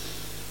Jesus.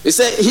 He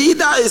said, he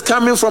that is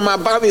coming from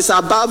above is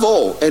above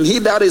all, and he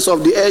that is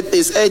of the earth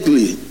is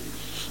earthly,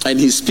 and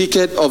he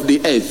speaketh of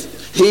the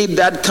earth. He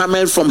that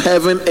cometh from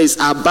heaven is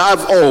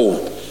above all.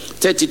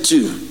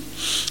 32.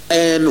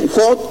 And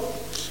what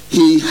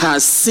he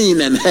has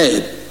seen and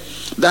heard,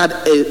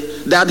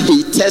 that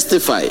he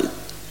testified,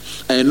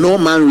 and no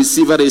man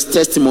received his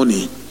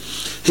testimony.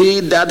 He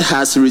that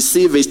has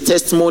received his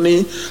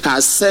testimony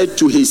has said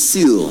to his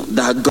seal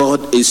that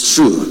God is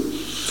true.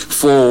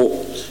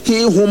 For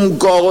he whom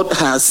God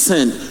has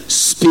sent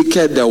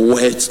speaketh the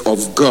words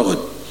of God.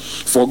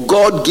 For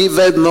God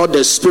giveth not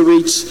the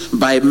Spirit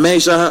by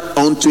measure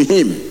unto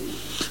him.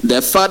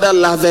 The Father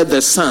loveth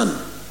the Son,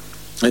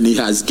 and he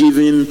has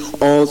given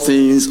all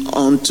things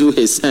unto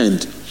his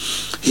hand.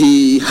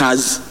 He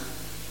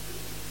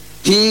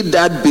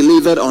that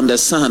believeth on the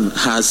Son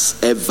has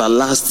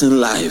everlasting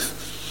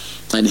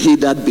life, and he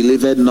that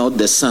believeth not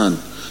the Son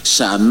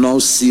shall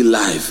not see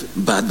life,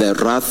 but the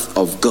wrath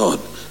of God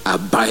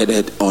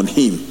abideth on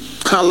him.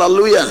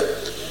 Hallelujah.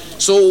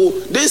 So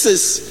this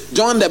is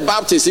John the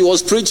Baptist. He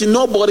was preaching.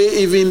 Nobody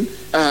even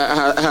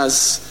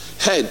has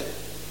heard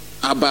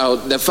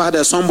about the fact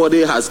that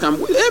somebody has come.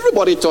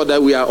 Everybody thought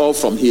that we are all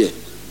from here.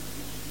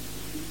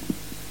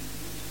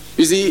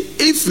 You see,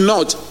 if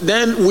not,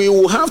 then we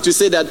will have to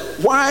say that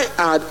why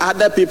are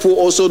other people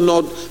also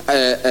not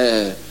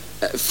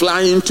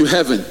flying to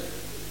heaven?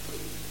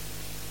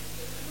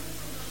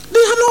 They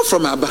are not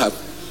from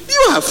above.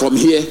 You are from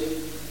here.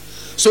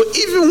 So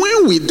even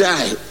when we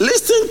die,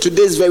 listen to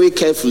this very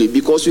carefully,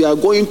 because we are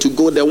going to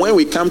go there. When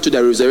we come to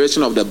the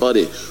resurrection of the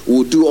body,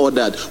 we'll do all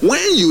that.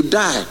 When you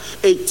die,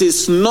 it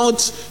is not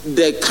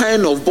the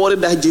kind of body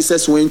that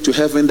Jesus went to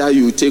heaven that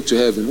you take to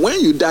heaven. When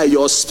you die,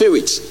 your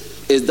spirit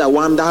is the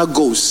one that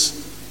goes.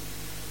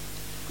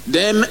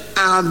 Then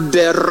at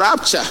the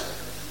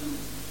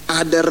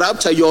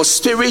rapture, your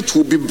spirit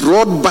will be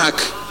brought back.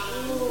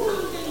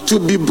 To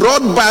be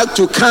brought back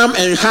to come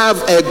and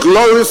have a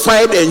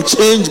glorified and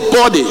changed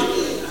body.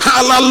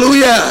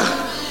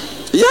 Hallelujah.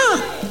 Yeah.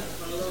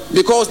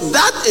 Because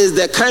that is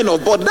the kind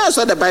of body. That's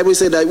why the Bible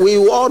said that we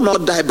will all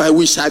not die, but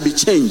we shall be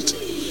changed.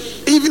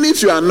 Even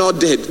if you are not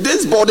dead,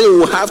 this body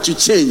will have to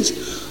change.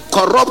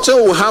 Corruption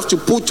will have to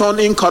put on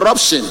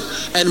incorruption,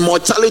 and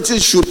mortality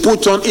should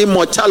put on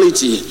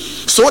immortality,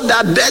 so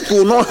that death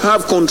will not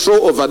have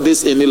control over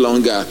this any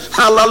longer.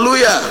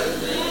 Hallelujah.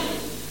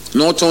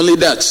 Not only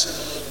that,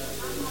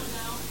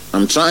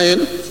 I'm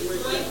trying.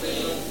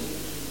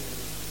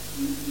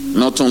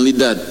 Not only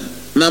that.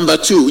 Number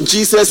 2,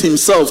 Jesus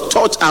himself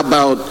taught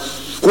about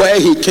where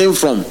he came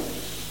from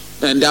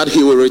and that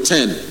he will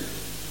return.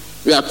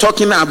 We are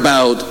talking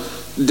about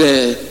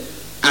the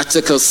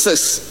Article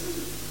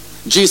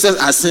 6. Jesus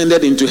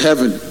ascended into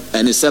heaven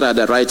and he sat at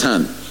the right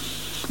hand.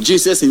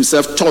 Jesus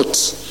himself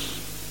taught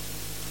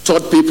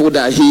people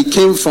that he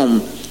came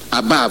from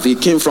above, he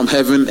came from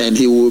heaven, and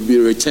he will be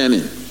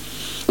returning.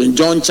 In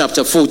John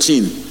chapter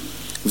 14,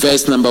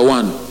 verse number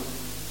 1.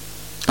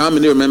 How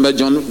many remember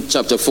John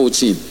chapter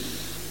 14?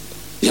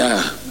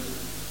 Yeah.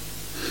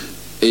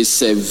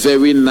 It's a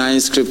very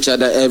nice scripture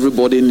that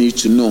everybody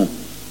needs to know.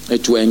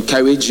 It will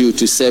encourage you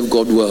to serve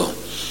God well.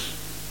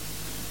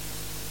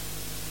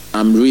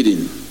 I'm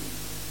reading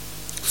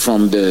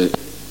from the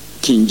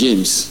King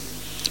James.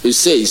 It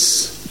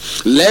says,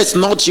 "Let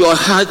not your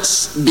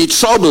hearts be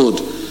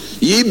troubled.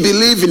 Ye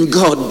believe in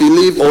God,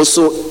 believe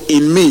also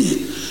in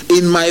me.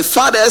 In my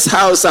Father's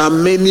house are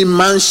many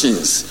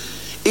mansions.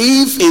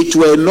 If it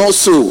were not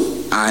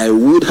so, I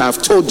would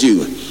have told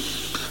you.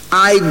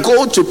 I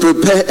go to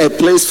prepare a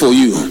place for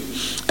you.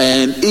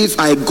 And if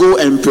I go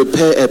and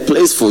prepare a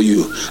place for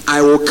you,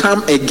 I will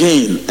come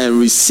again and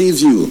receive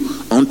you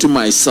unto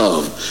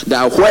myself,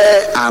 that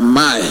where am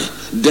I,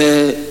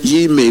 there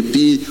ye may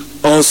be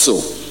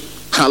also.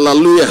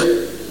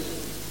 Hallelujah.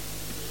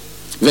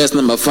 Verse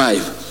number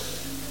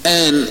 5.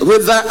 And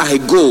whither I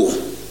go,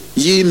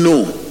 ye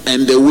know,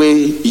 and the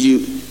way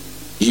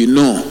you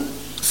know.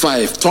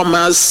 5.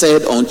 Thomas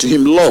said unto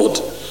him, Lord,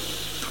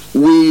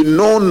 we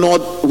know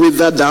not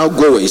whither thou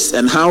goest,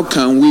 and how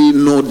can we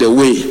know the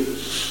way?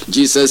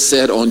 Jesus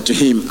said unto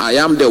him, I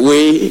am the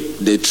way,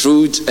 the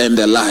truth, and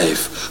the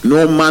life.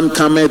 No man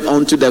cometh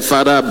unto the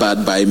Father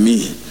but by me.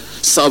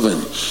 7.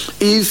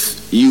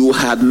 If you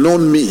had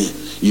known me,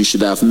 you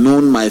should have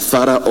known my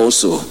Father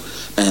also.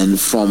 And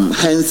from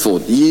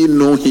henceforth ye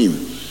know him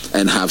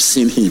and have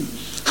seen him.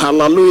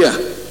 Hallelujah.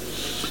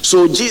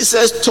 So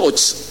Jesus taught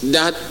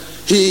that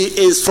he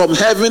is from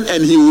heaven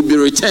and he will be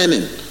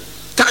returning.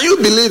 Can you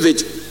believe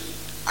it?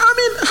 I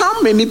mean,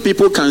 how many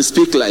people can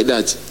speak like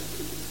that?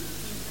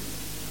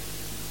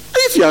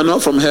 If you are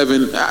not from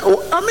heaven,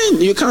 I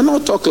mean, you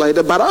cannot talk like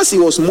that. But as he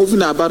was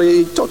moving about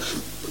it,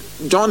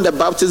 John the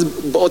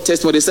Baptist brought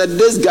testimony. He said,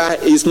 this guy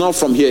is not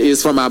from here,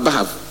 he's from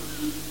above.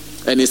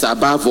 And it's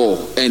above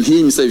all. And he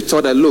himself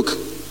thought that, look,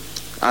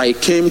 I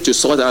came to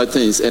sort out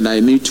things and I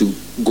need to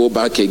go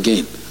back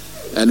again.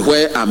 And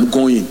where I'm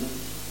going,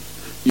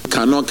 you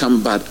cannot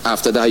come back.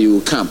 After that, you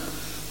will come.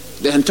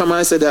 Then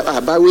Thomas said,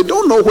 but we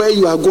don't know where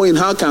you are going.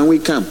 How can we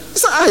come? He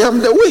said, I am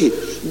the way,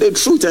 the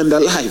truth, and the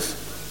life.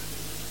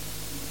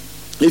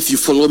 If you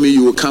follow me,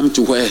 you will come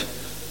to where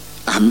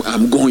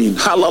I'm going.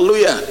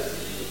 Hallelujah.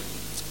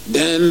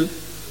 Then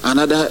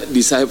another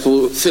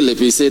disciple, Philip,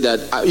 he said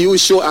that you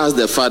show us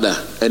the Father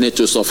and it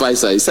will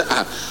suffice us. He said,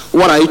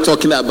 what are you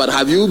talking about?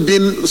 Have you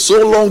been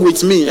so long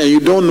with me and you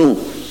don't know?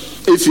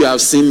 If you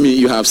have seen me,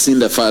 you have seen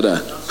the Father.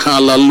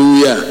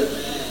 Hallelujah.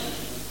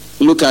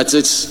 Look at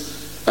it.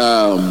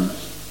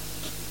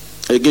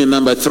 Again,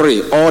 number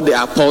 3. All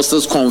the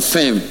apostles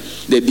confirm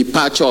the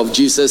departure of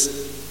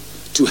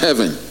Jesus to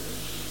heaven.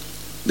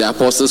 The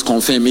apostles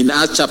confirm in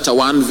Acts chapter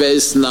 1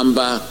 verse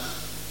number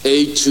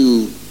 8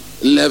 to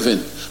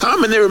 11. How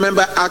many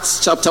remember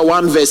Acts chapter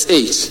 1 verse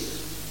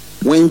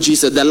 8? When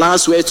Jesus, the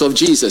last words of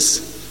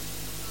Jesus,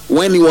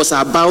 when he was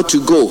about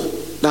to go,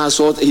 that's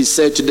what he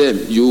said to them.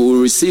 You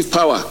will receive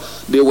power.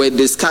 They were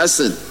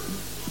discussing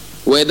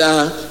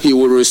whether he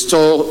will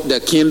restore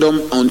the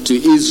kingdom unto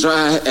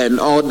Israel and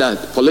all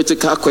that,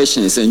 political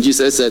questions. And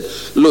Jesus said,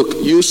 look,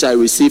 you shall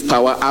receive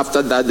power.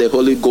 After that, the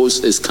Holy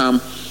Ghost is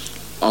come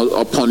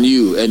upon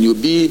you, and you'll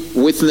be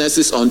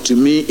witnesses unto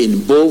me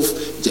in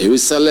both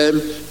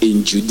Jerusalem,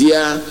 in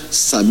Judea,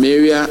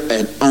 Samaria,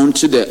 and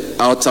unto the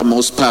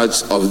outermost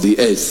parts of the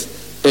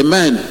earth.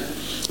 Amen.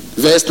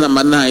 Verse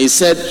number 9, he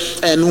said,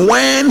 and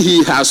when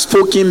he had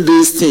spoken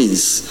these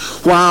things,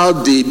 while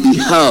they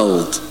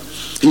beheld,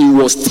 he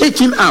was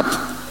taken up.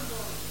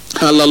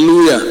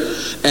 Hallelujah.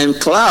 And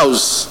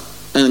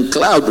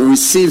cloud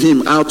received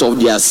him out of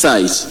their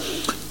sight.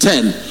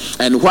 10.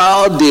 And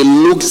while they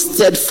looked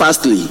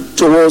steadfastly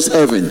towards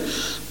heaven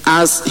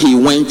as he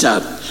went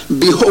up,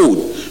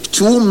 behold,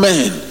 2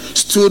 men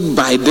stood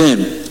by them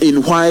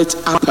in white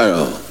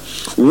apparel,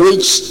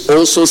 which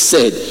also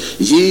said,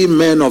 ye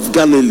men of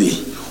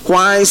Galilee,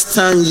 why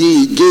stand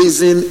ye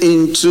gazing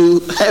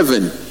into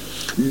heaven?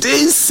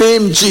 This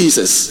same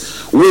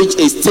Jesus, which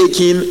is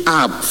taken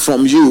up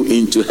from you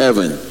into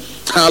heaven.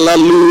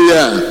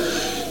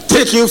 Hallelujah.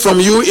 Taken from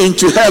you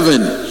into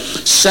heaven,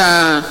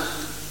 shall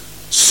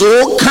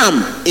so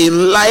come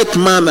in like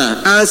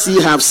manner as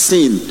ye have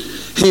seen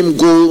him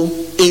go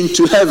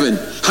into heaven.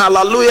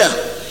 Hallelujah.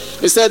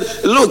 He said,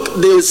 look,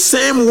 the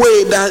same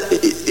way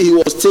that he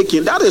was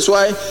taken. That is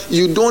why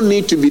you don't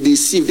need to be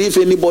deceived. If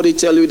anybody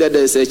tell you that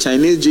there's a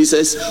Chinese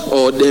Jesus,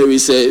 or there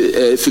is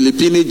a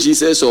Filipino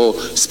Jesus, or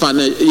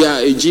Spanish,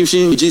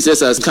 Egyptian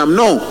Jesus has come.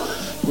 No.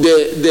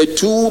 The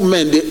 2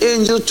 men, the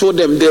angel told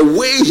them the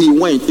way he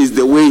went is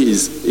the way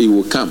he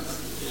will come.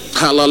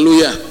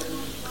 Hallelujah.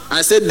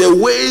 I said the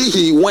way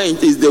he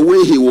went is the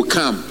way he will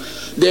come.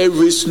 There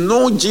is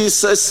no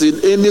Jesus in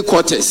any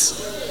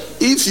quarters.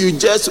 If you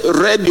just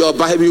read your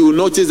Bible, you will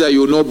notice that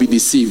you will not be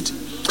deceived.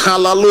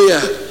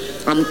 Hallelujah.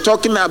 I'm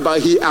talking about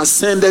he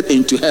ascended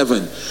into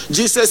heaven.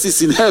 Jesus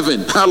is in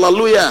heaven.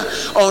 Hallelujah.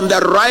 On the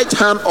right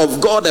hand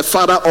of God the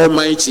Father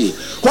Almighty.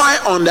 Why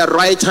on the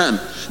right hand?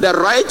 The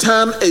right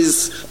hand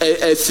is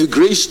a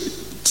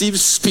figurative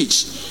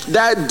speech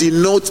that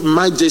denotes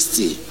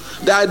majesty,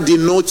 that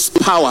denotes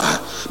power,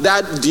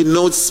 that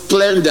denotes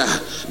splendor,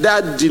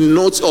 that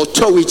denotes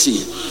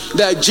authority.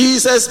 That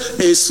Jesus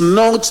is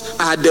not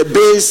at the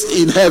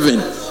base in heaven.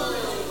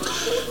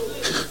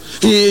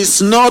 He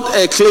is not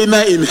a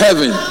cleaner in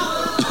heaven.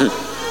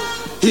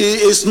 He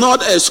is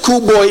not a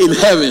schoolboy in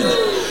heaven.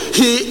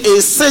 He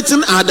is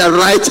sitting at the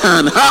right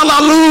hand.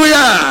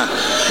 Hallelujah.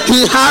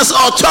 He has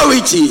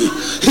authority.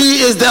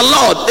 He is the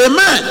Lord.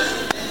 Amen.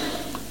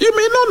 You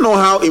may not know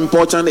how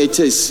important it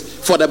is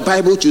for the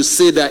Bible to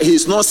say that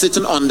he's not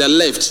sitting on the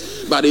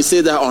left, but he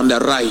said that on the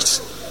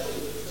right.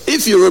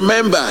 If you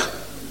remember,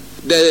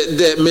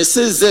 the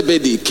Mrs.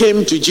 Zebedee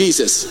came to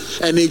Jesus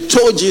and he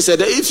told Jesus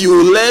that if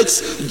you let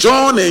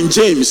John and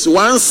James,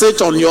 one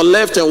sit on your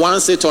left and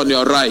one sit on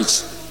your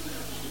right.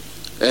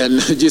 And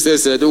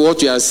Jesus said,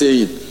 what you are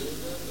saying,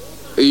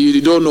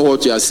 you don't know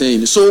what you are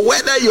saying. So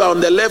whether you are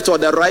on the left or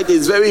the right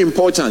is very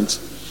important.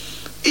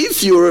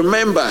 If you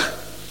remember,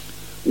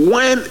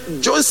 when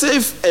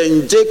Joseph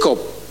and Jacob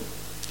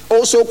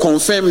also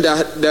confirmed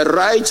that the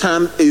right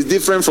hand is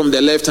different from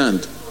the left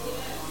hand.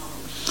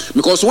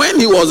 Because when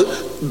he was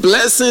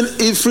blessing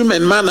Ephraim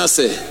and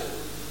Manasseh,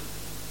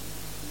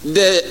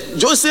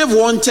 Joseph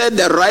wanted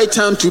the right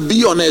hand to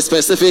be on a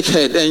specific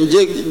head, and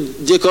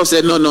Jacob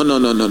said, no.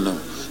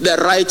 The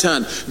right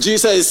hand.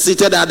 Jesus is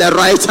seated at the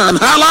right hand.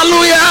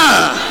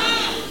 Hallelujah!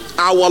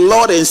 Our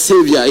Lord and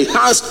Savior. He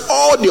has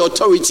all the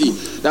authority.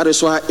 That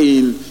is why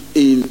in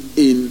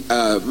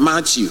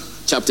Matthew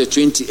chapter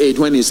 28,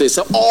 when he says,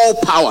 all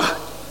power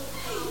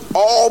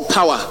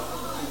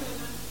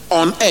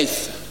on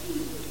earth,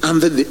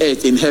 under the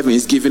earth, in heaven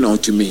is given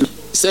unto me. He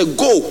said,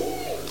 go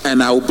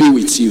and I will be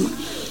with you.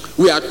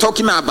 We are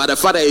talking about the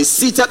Father is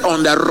seated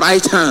on the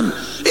right hand.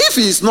 If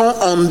he's not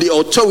on the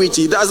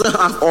authority, he doesn't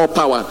have all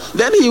power,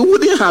 then he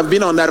wouldn't have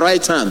been on the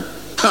right hand.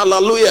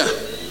 Hallelujah.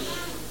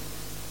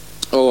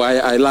 Oh,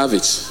 I love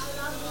it.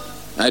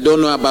 I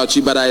don't know about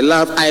you, but I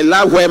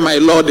love where my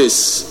Lord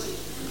is.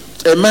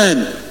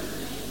 Amen.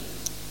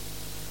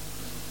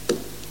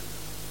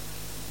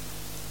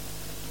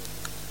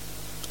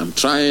 I'm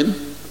trying.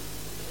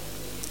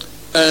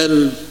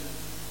 And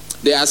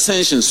the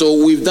ascension.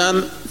 So we've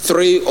done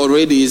 3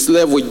 already. It's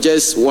left with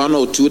just 1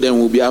 or 2, then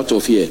we'll be out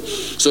of here.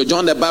 So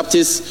John the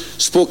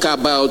Baptist taught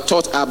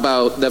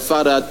about the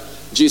fact that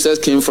Jesus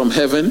came from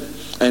heaven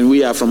and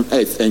we are from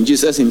earth. And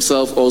Jesus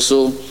himself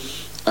also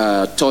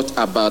taught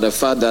about the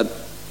fact that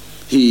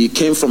he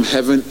came from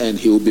heaven and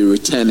he will be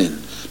returning.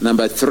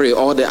 Number 3,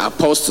 all the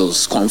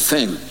apostles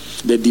confirm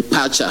the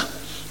departure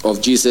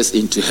of Jesus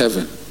into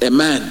heaven.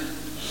 Amen.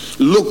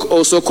 Luke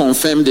also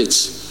confirmed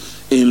it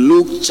in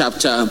Luke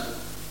chapter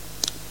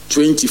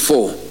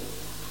 24.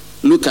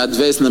 Look at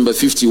verse number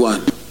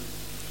 51.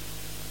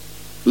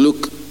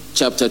 Luke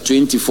chapter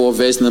 24,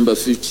 verse number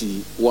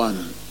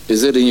 51.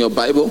 Is it in your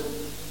Bible?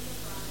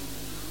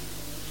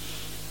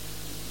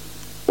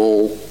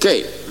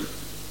 Okay.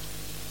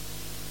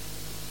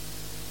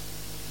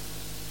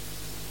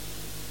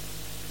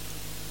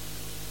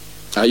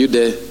 Are you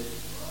there?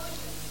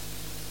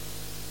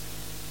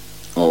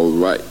 All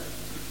right.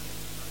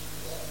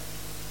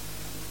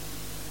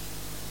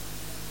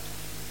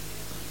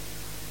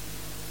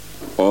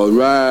 All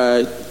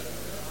right.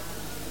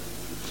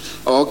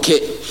 Okay.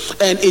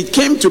 And it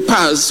came to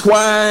pass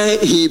why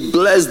he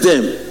blessed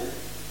them.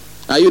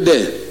 Are you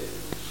there?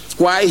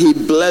 Why he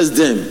blessed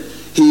them,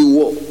 he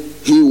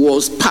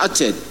was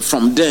parted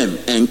from them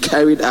and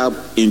carried up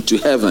into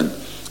heaven.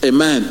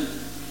 Amen.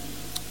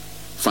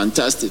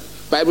 Fantastic.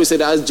 Bible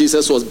said as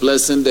Jesus was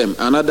blessing them,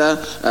 another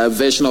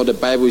version of the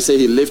Bible said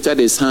he lifted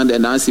his hand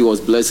and as he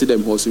was blessing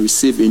them, was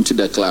received into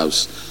the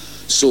clouds.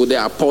 So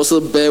the apostle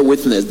bear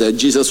witness that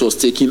Jesus was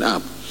taken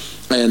up.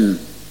 And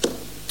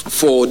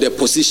for the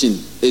position,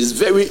 it's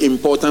very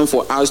important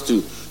for us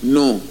to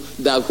know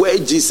that where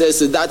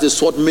Jesus is, that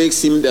is what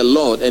makes him the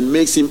Lord and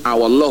makes him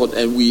our Lord,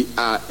 and we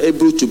are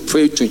able to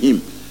pray to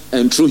him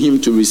and through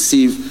him to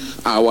receive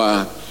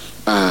our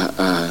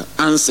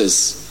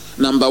answers.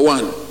 Number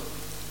 1,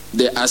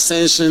 the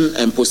ascension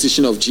and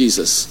position of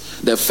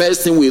Jesus. The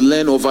first thing we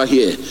learn over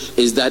here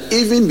is that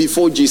even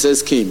before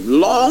Jesus came,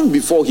 long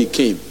before he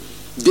came,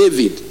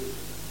 David,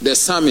 the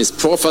psalmist,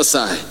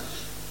 prophesied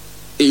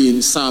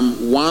in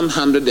Psalm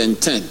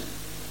 110.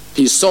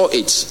 He saw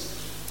it.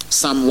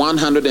 Psalm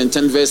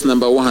 110 verse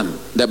number 1.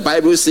 The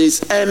Bible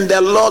says, and the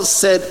Lord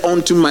said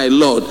unto my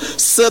Lord,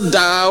 sit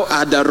thou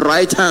at the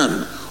right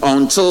hand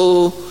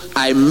until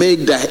I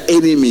make thy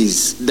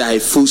enemies thy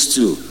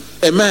footstool.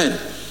 Amen.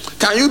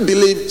 Can you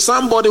believe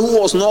somebody who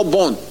was not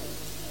born?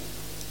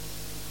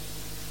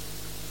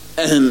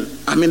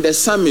 And the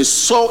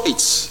psalmist saw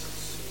it.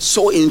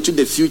 So into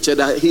the future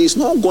that he is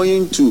not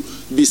going to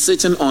be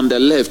sitting on the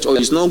left, or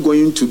he's not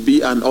going to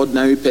be an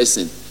ordinary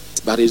person,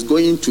 but he's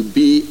going to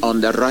be on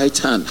the right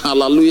hand.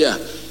 Hallelujah.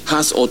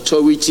 Has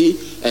authority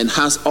and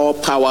has all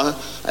power,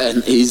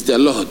 and is the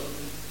Lord.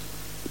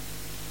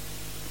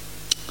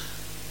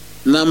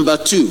 Number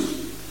 2,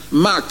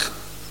 Mark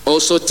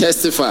also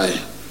testify.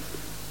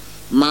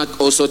 Mark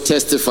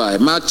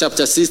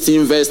chapter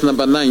 16 verse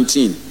number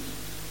 19.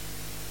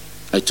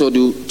 I told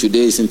you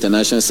today is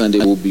International Sunday.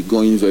 We'll be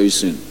going very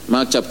soon.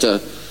 Mark chapter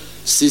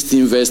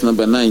 16 verse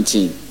number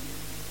 19.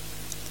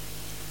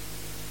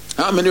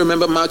 How many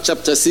remember Mark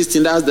chapter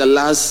 16? That's the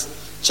last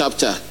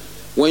chapter.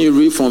 When you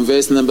read from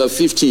verse number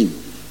 15,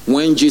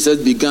 when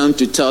Jesus began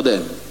to tell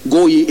them,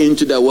 go ye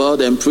into the world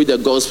and preach the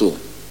gospel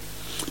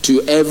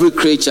to every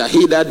creature.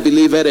 He that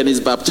believeth and is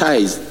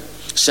baptized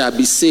shall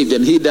be saved,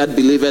 and he that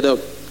believeth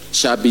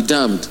shall be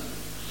damned.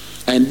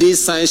 And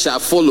these signs shall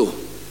follow.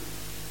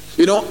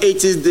 You know,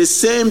 it is the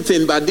same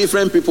thing, but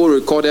different people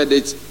recorded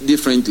it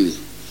differently.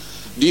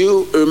 Do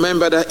you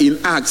remember that in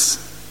Acts,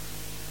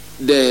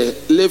 the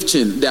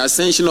lifting, the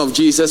ascension of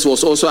Jesus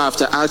was also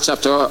after Acts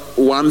chapter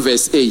 1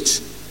 verse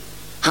 8.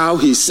 How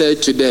he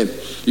said to them,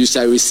 you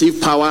shall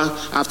receive power.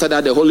 After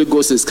that, the Holy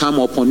Ghost is come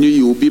upon you.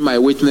 You will be my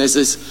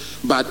witnesses.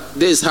 But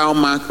this is how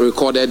Mark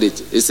recorded it.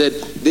 He said,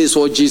 this is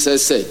what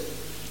Jesus said.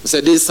 He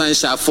said, this sign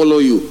shall follow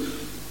you.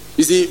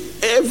 You see,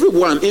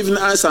 everyone, even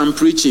as I'm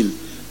preaching,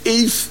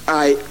 if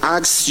I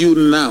ask you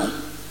now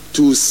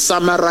to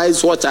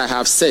summarize what I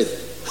have said,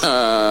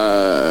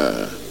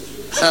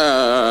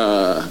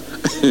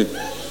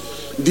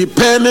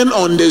 depending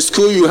on the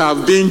school you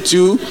have been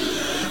to,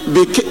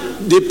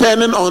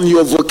 depending on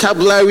your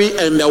vocabulary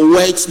and the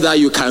words that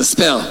you can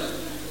spell.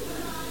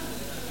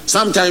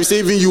 Sometimes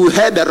even you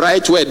heard the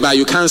right word but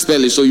you can't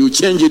spell it, so you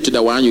change it to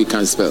the one you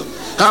can spell.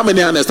 How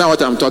many understand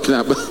what I'm talking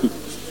about?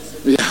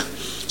 Yeah.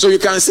 So you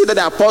can see that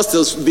the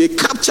apostles, they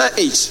capture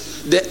it,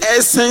 the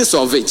essence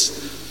of it.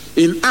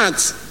 In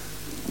Acts,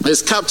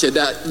 it's captured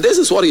that this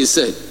is what he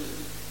said,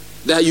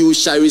 that you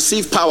shall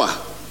receive power.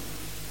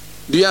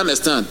 Do you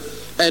understand?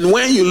 And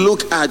when you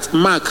look at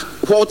Mark,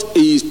 what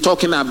he's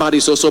talking about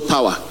is also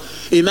power.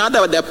 In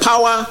other words, the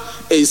power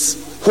is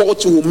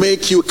what will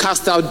make you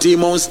cast out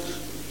demons.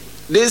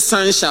 These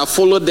signs shall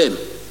follow them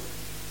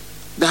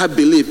that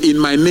believe in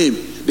my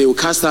name. They will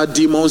cast out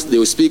demons, they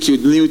will speak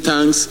with new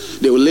tongues,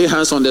 they will lay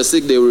hands on the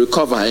sick, they will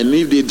recover. And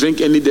if they drink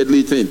any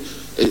deadly thing.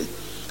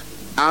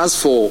 As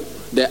for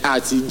the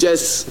art, he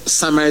just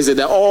summarized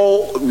that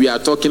all we are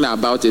talking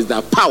about is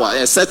that power,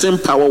 a certain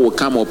power will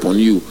come upon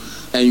you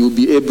and you'll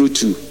be able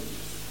to.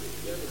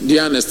 Do you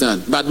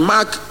understand? But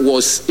Mark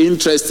was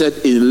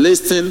interested in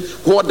listing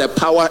what the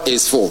power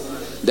is for.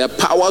 The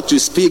power to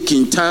speak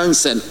in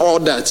tongues and all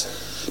that.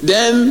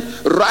 Then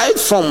right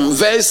from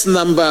verse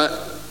number,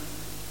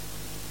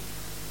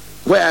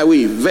 where are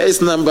we? Verse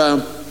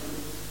number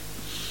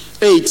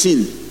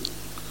 18.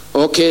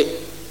 Okay.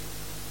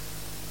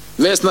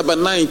 Verse number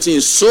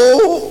 19.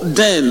 So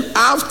then,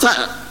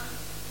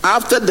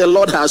 after the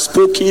Lord has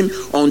spoken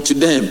unto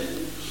them,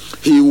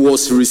 he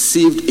was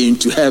received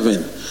into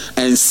heaven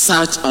and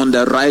sat on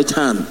the right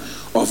hand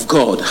of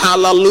God.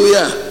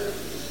 Hallelujah.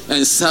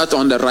 And sat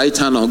on the right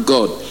hand of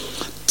God.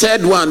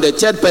 Third one, the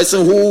third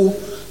person who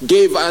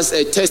gave us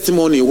a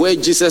testimony where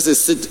Jesus is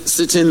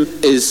sitting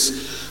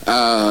is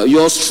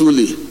yours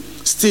truly,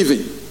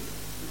 Stephen.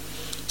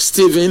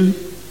 Stephen,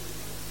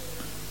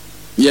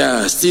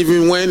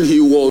 when he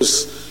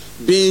was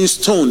being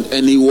stoned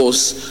and he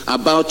was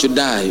about to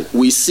die,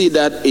 we see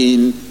that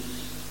in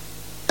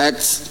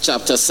Acts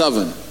chapter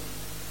 7.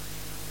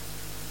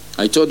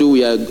 I told you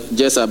we are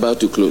just about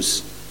to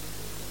close.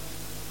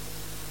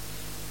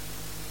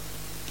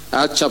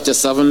 Acts chapter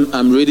 7,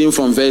 I'm reading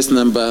from verse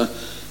number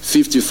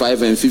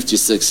 55 and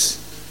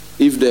 56.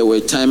 If there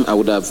were time, I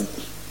would have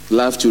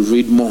loved to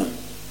read more.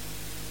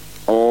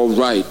 All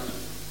right.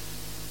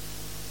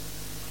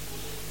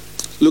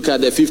 Look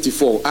at the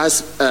 54.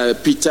 As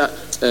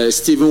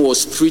Stephen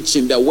was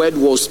preaching, the word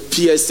was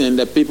piercing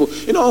the people.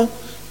 You know,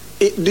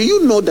 do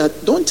you know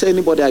that? Don't tell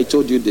anybody I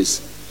told you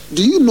this.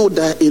 Do you know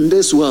that in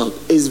this world,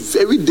 it's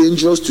very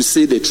dangerous to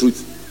say the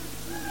truth?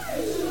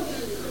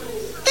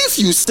 If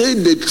you say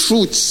the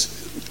truth,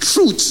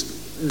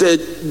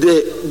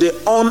 the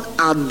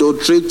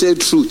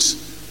unadulterated truth.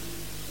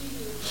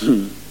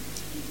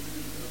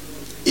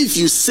 If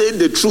you say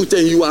the truth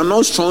and you are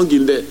not strong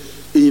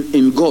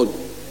in God,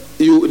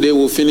 they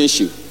will finish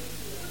you.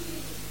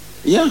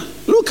 Yeah,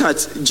 look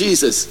at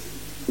Jesus.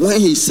 When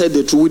he said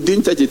the truth,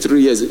 within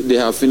 33 years, they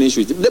have finished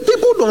with him. The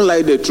people don't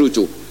like the truth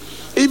too.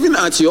 Even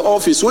at your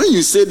office, when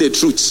you say the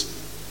truth.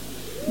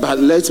 But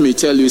let me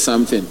tell you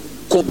something.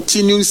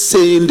 Continue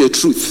saying the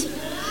truth.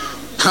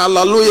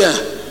 Hallelujah.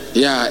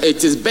 Yeah,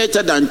 it is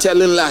better than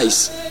telling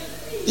lies.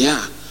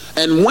 Yeah.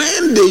 And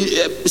when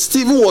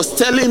Stephen was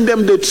telling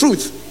them the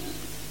truth,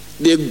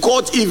 they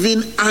got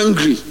even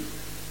angry.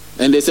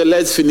 And they said,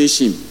 let's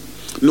finish him.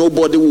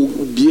 Nobody will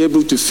be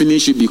able to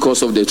finish you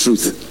because of the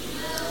truth.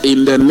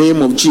 In the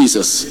name of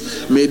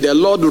Jesus, may the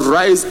Lord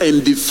rise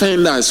and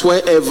defend us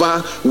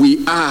wherever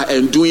we are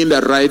and doing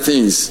the right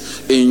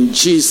things. In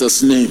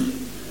Jesus' name.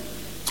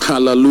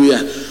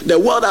 Hallelujah. The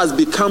world has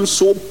become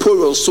so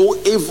porous, so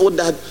evil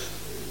that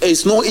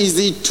it's not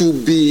easy to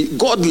be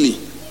godly.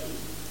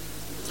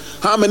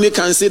 How many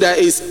can say that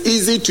it's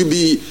easy to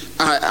be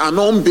an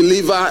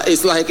unbeliever?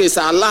 It's like it's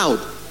allowed.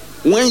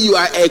 When you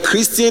are a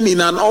Christian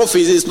in an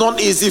office, it's not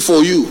easy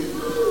for you.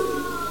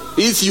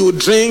 If you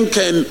drink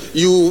and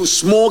you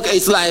smoke,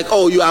 it's like,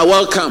 oh, you are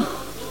welcome.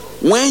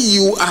 When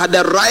you are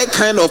the right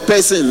kind of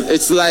person,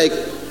 it's like,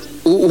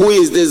 who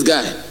is this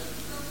guy?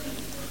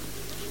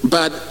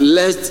 But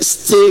let's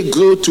stay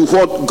glued to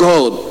what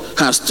God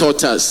has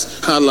taught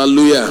us.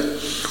 Hallelujah.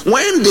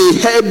 When they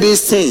heard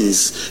these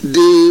things,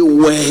 they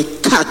were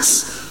cut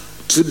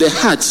to the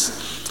heart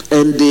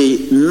and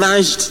they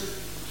gnashed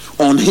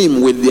on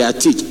him with their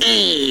teeth.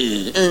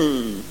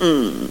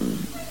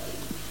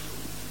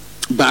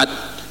 But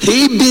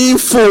he, being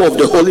full of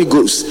the Holy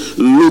Ghost,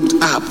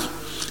 looked up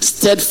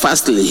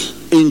steadfastly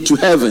into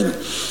heaven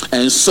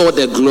and saw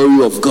the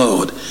glory of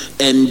God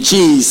and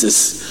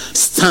Jesus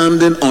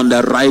standing on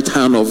the right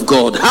hand of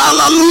God.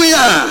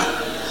 Hallelujah!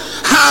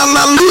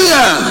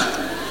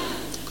 Hallelujah!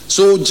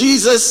 So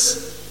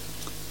Jesus,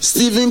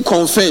 Stephen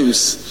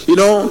confirms,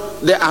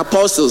 the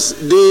apostles,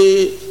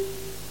 they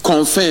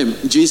confirm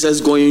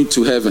Jesus going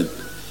to heaven.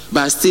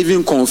 But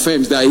Stephen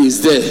confirms that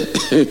he's there.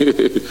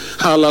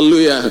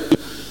 Hallelujah.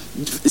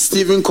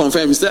 Stephen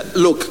confirms that,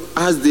 look,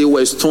 as they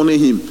were stoning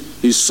him,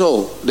 he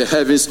saw the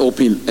heavens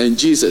open and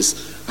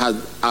Jesus had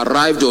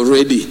arrived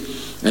already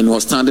and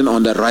was standing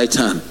on the right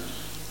hand.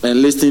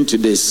 And listen to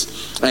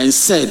this. And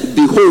said,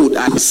 behold,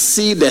 I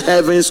see the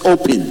heavens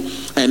open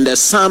and the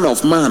Son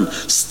of Man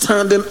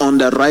standing on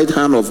the right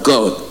hand of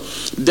God.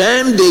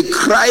 Then they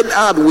cried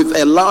out with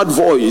a loud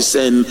voice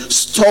and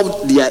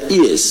stopped their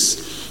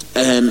ears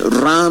and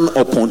ran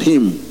upon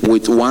him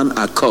with one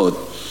accord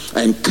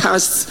and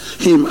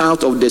cast him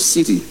out of the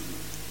city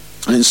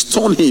and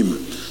stoned him.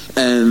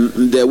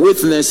 And the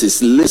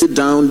witnesses laid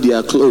down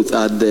their clothes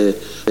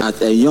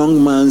at a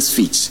young man's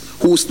feet,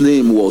 whose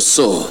name was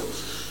Saul.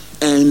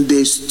 And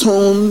they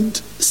stoned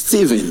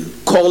Stephen,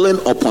 calling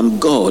upon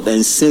God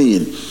and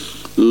saying,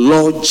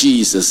 Lord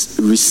Jesus,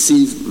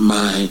 receive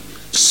my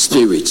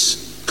spirit.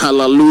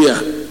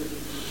 Hallelujah.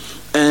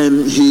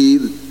 And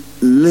he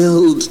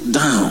knelt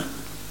down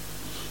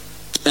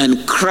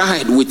and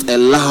cried with a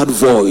loud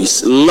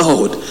voice,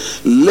 Lord,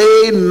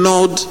 lay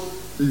not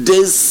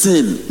this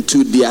sin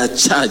to their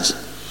charge.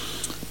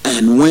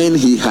 And when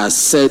he had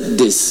said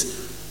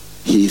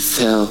this, he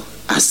fell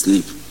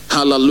asleep.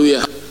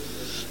 Hallelujah.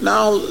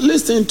 Now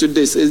listen to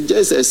this. It's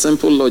just a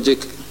simple logic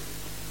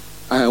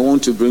I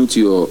want to bring to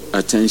your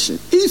attention.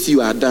 If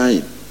you are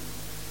dying,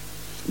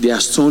 they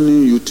are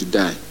stoning you to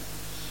die.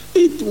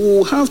 It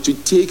will have to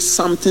take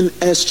something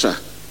extra.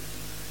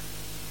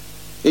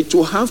 It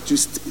will have to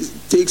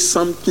take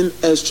something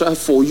extra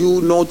for you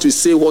not to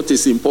say what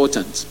is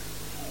important.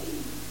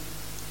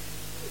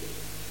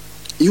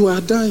 You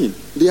are dying.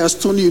 They are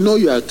stoning you.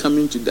 You are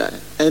coming to die.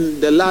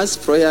 And the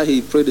last prayer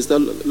he prayed is that,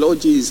 Lord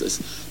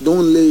Jesus,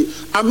 don't lay.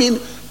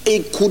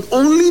 It could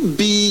only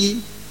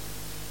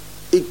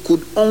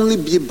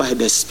be by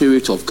the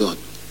Spirit of God.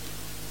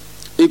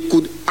 It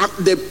could,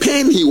 the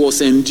pain he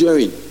was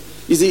enduring.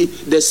 You see,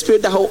 the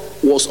Spirit that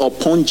was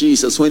upon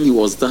Jesus when he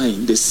was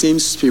dying, the same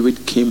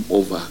Spirit came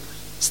over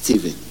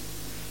Stephen.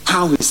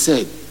 How he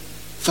said,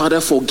 Father,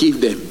 forgive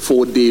them,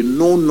 for they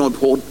know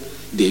not what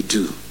they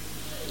do.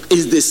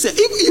 Is the same.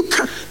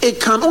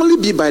 It can only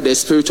be by the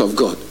Spirit of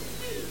God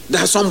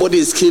that somebody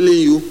is killing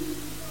you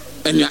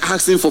and you're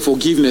asking for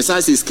forgiveness.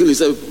 As he's killing, you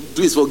say,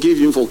 please forgive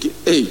him.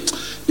 Hey,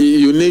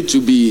 you need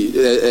to be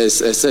a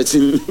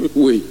certain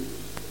way.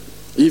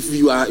 If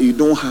you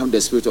don't have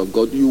the Spirit of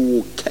God, you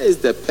will curse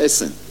the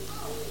person.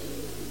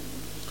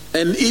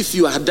 And if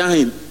you are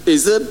dying,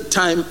 is it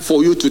time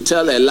for you to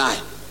tell a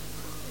lie?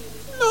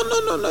 No.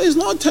 It's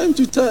not time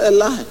to tell a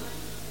lie.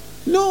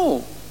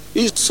 No.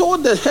 He saw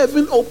the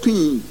heaven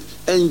open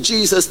and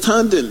Jesus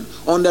standing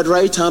on the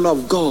right hand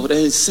of God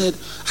and said,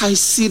 I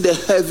see the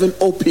heaven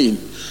open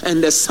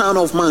and the Son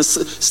of Man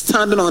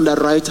standing on the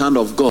right hand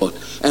of God.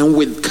 And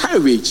with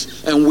courage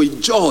and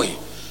with joy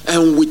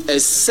and with a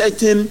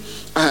certain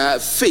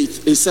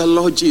faith, he said,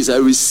 Lord Jesus, I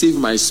receive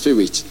my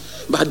spirit.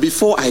 But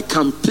before I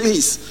come,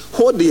 please,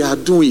 what they are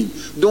doing,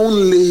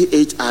 don't lay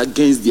it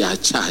against their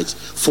charge.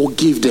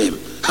 Forgive them.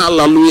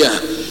 Hallelujah.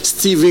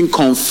 Stephen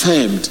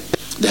confirmed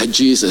that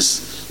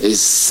Jesus is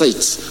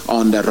sit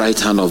on the right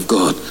hand of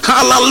God.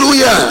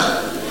 Hallelujah.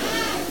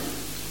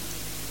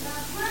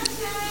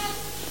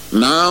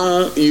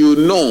 Now you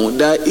know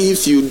that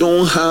if you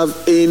don't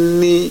have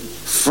any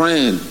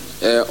friend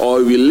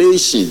or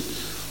relation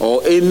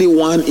or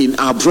anyone in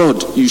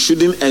abroad, you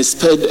shouldn't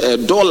expect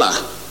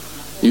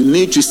 $1. You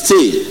need to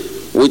stay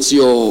with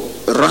your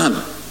run.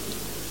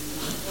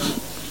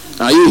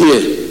 Are you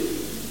here?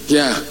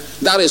 Yeah.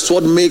 That is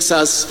what makes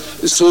us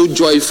so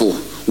joyful.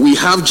 We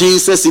have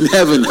Jesus in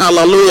heaven.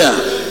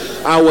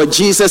 Hallelujah. Our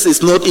Jesus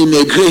is not in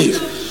a grave.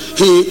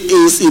 He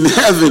is in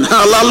heaven.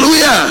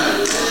 Hallelujah.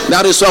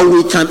 That is why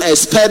we can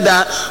expect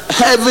that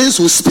heavens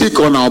will speak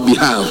on our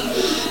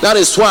behalf. That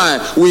is why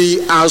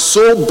we are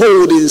so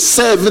bold in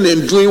serving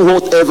and doing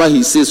whatever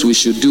he says we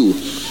should do.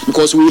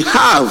 Because we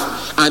have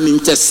an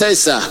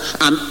intercessor,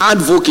 an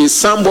advocate,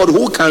 somebody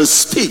who can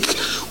speak,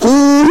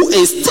 who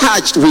is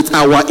touched with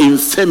our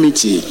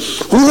infirmity,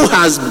 who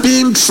has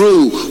been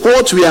through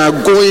what we are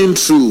going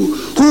through,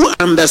 who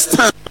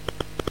understands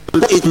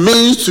what it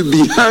means to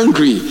be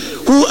hungry,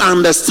 who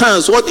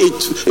understands what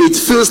it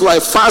feels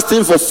like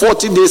fasting for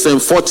 40 days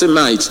and 40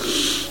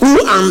 nights,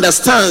 who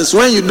understands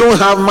when you don't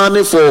have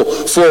money for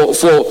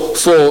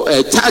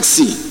a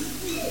taxi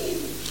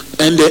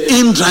and the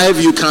in-drive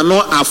you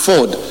cannot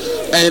afford,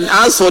 and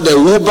as for the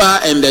Uber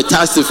and the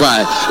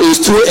Taxify, it's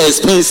too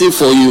expensive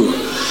for you.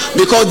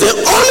 Because the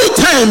only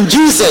time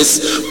Jesus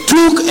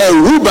took a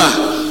Uber,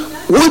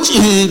 which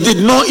he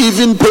did not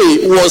even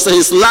pay, was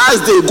his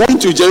last day going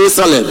to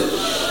Jerusalem.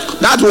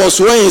 That was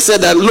when he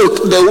said that,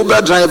 look, the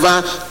Uber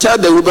driver, tell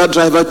the Uber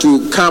driver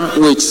to come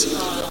with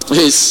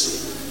his.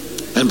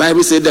 And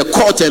Bible said the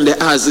court and the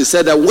ass. He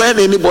said that when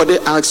anybody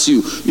asks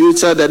you, you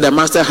tell that the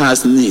master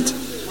has need.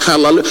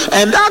 Hallelujah.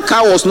 And that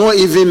car was not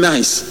even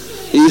nice.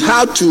 He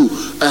had to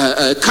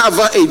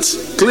cover it,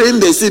 clean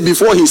the seat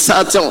before he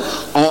sat on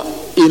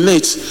in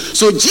it.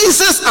 So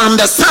Jesus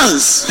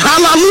understands.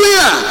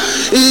 Hallelujah.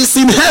 He is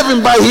in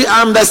heaven, but he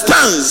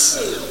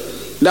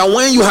understands that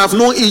when you have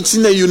no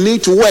eating and you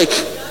need to work.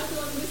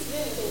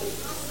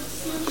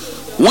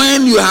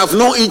 When you have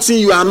no eating,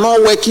 you are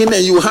not working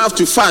and you have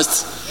to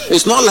fast.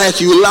 It's not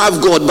like you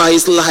love God, but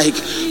it's like,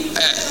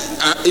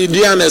 do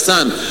you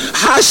understand?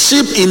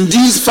 Hardship in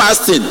this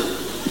fasting.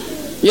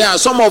 Yeah,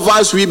 some of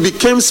us, we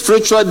became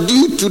spiritual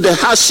due to the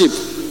hardship.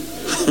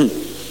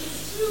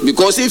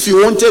 Because if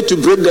you wanted to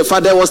break the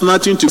fast, there was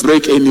nothing to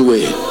break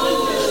anyway.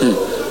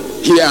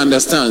 He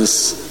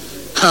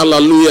understands.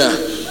 Hallelujah.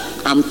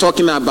 I'm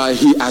talking about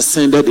he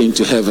ascended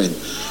into heaven.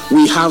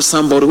 We have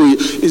somebody who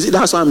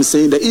that's why I'm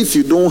saying that if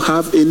you don't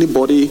have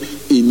anybody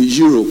in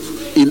Europe,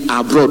 in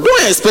abroad,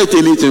 don't expect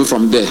anything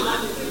from there.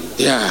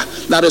 Yeah,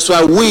 that is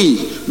why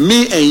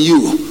me and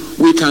you,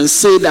 we can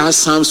say that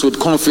Psalms with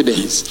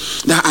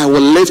confidence, that I will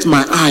lift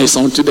my eyes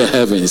unto the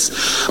heavens.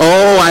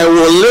 Oh, I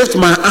will lift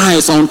my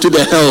eyes unto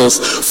the hills.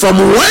 From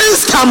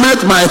whence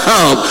cometh my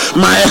help?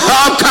 My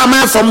help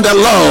cometh from the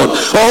Lord.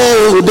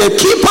 Oh, the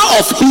keeper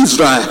of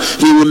Israel,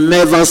 he will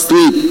never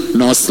sleep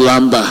nor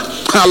slumber.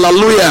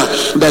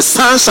 Hallelujah. The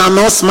sun shall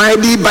not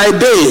smite thee by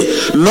day,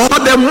 nor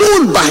the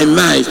moon by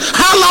night.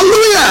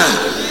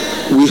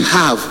 Hallelujah. We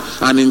have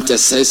an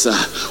intercessor.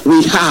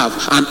 We have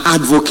an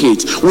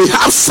advocate. We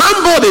have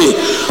somebody,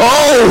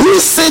 who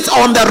sits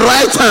on the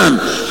right hand.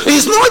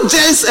 He's not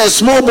just a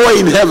small boy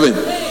in heaven.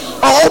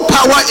 All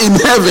power in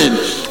heaven,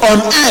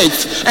 on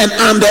earth, and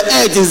on the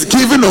earth is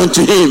given unto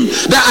him.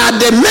 That at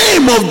the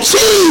name of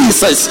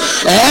Jesus,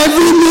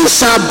 every knee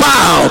shall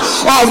bow,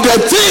 of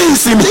the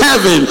things in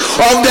heaven,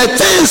 of the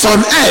things on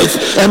earth,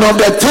 and of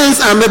the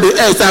things under the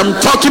earth. I'm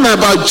talking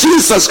about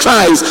Jesus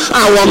Christ,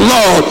 our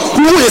Lord,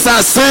 who is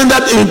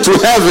ascended into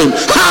heaven.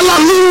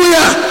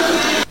 Hallelujah!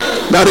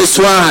 That is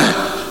why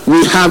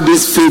we have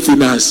this faith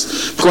in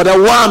us. Because the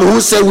one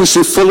who said we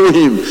should follow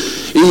him,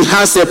 he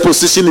has a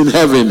position in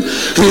heaven.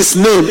 His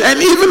name,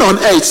 and even on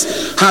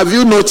earth, have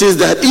you noticed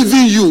that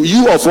even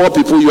you of all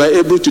people, you are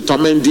able to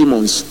torment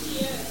demons?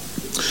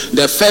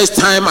 The first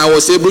time I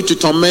was able to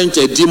torment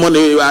a demon,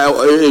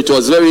 it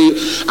was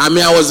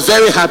I was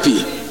very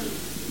happy.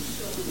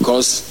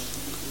 Because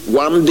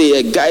one day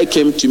a guy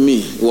came to me,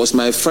 he was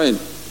my friend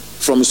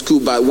from school,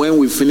 but when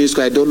we finished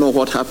school, I don't know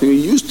what happened.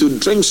 He used to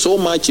drink so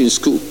much in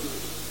school,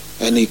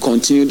 and he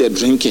continued the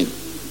drinking.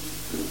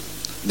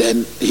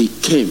 Then he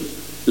came.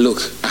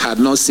 Look, I had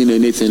not seen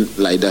anything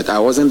like that. I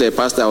wasn't a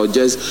pastor, I was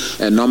just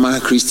a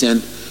normal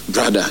Christian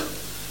brother.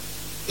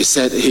 He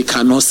said he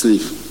cannot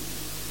sleep.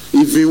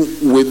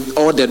 Even with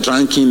all the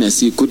drunkenness,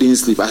 he couldn't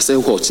sleep. I said,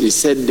 what? He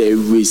said there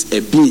is a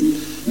being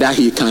that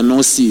he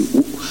cannot see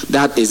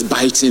that is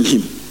biting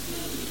him.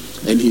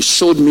 And he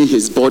showed me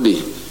his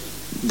body.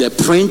 The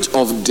print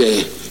of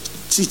the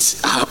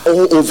teeth are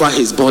all over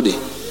his body.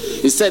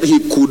 He said he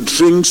could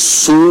drink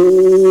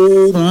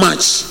so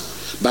much,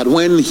 but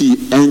when he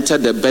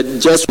entered the bed,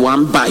 just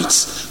one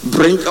bite,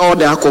 bring all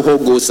the alcohol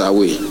goes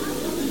away.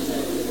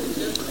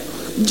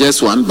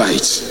 Just one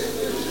bite.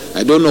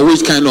 I don't know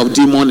which kind of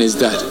demon is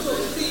that.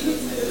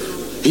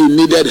 He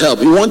needed help.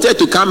 He wanted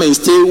to come and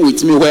stay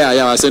with me where I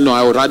am. I said, no,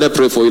 I would rather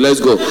pray for you.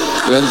 Let's go.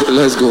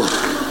 Let's go.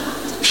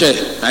 Sure.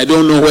 I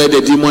don't know where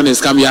the demon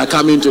is coming. You are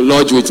coming to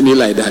lodge with me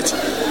like that.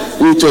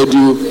 Who told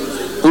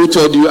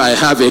you I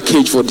have a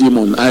cage for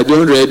demons? I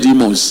don't read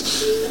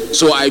demons.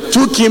 So I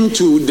took him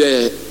to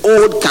the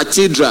old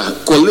cathedral,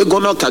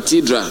 Colegono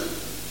Cathedral.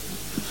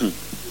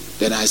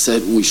 Then I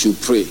said, we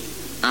should pray.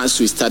 As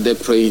we started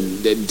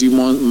praying, the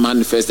demon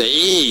manifested.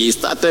 He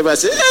started by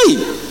saying,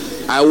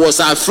 hey! I was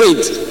afraid.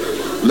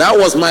 That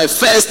was my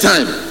first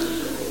time.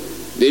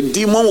 The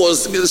demon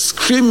was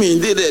screaming.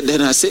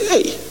 Then I said,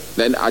 hey!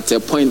 Then at a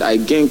point, I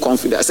gained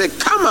confidence. I said,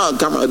 come out.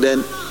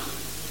 Then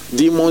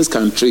demons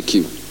can trick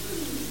you.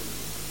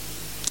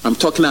 I'm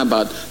talking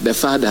about the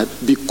fact that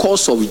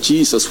because of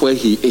Jesus where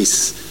he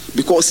is,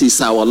 because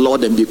he's our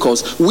Lord, and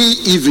because we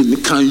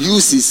even can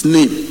use his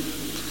name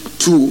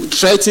to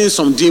threaten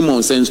some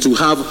demons and to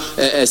have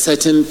a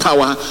certain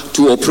power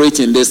to operate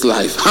in this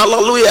life.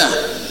 Hallelujah.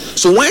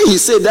 So when he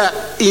said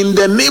that in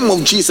the name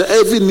of Jesus,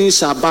 every knee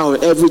shall bow,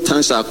 every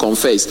tongue shall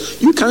confess,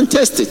 you can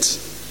test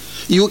it.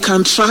 You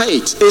can try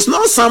it. It's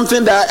not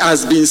something that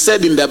has been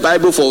said in the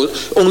Bible for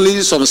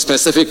only some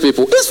specific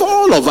people. It's for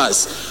all of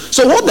us.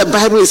 So what the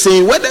Bible is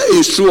saying, whether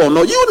it's true or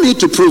not, you need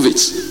to prove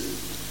it.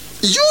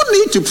 You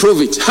need to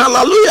prove it.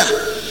 Hallelujah.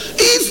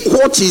 If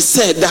what he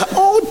said, that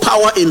all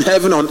power in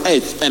heaven, on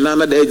earth, and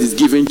under the earth is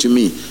given to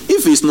me,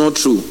 if it's not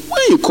true,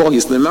 when you call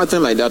his name,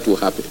 nothing like that will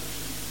happen.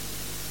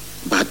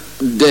 But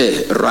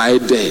there,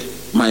 right there,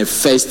 my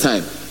first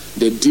time,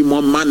 The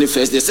demon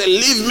manifested. They said,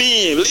 leave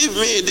me.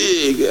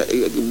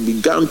 They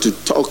began to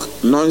talk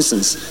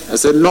nonsense. I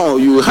said, no,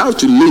 you have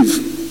to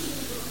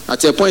leave.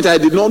 At a point, I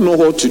did not know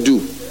what to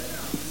do.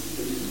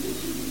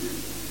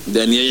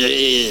 Then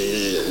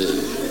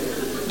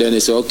he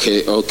said,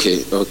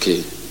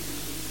 okay.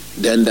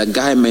 Then the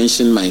guy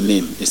mentioned my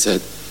name. He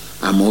said,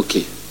 I'm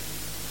okay.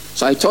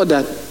 So I thought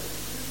that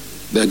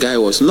the guy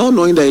was not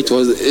knowing that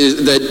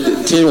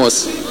the thing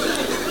was.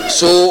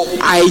 So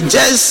I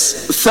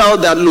just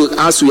felt that, look,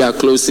 as we are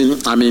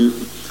closing, I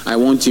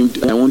want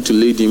to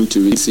lead him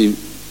to receive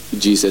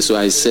Jesus. So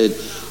I said,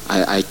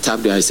 I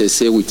tapped him. I said,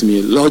 say with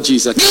me, Lord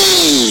Jesus.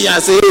 I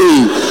said,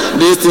 hey,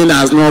 this thing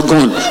has not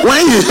gone.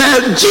 When you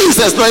heard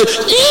Jesus, I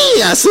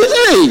said,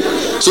 hey.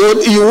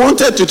 So you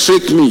wanted to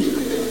trick me.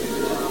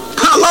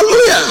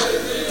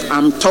 Hallelujah.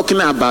 I'm talking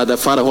about the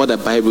Father. What the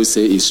Bible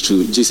says is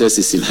true. Jesus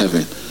is in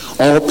heaven.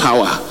 All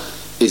power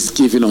is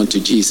given unto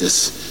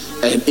Jesus.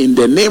 And in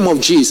the name of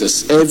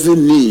Jesus, every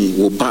knee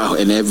will bow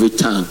and every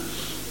tongue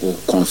will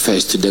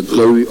confess to the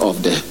glory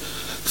of the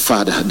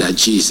Father that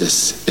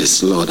Jesus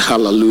is Lord.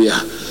 Hallelujah.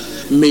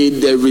 May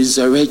the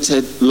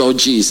resurrected Lord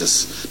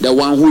Jesus, the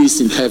one who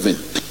is in heaven,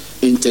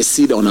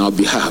 intercede on our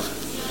behalf.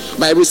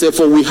 Bible says,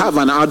 for we have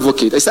an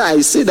advocate. I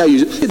say that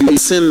you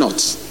sin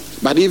not.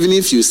 But even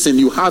if you sin,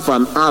 you have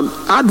an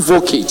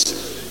advocate.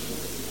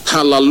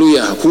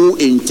 Hallelujah. Who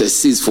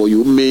intercedes for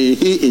you. May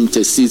he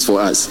intercede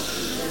for us.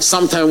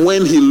 Sometimes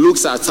when he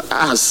looks at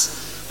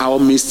us, our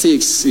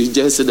mistakes, he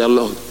just said, the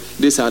Lord,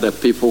 these are the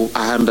people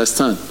I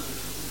understand.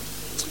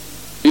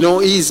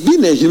 He's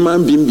been a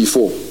human being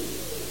before.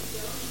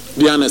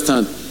 Do you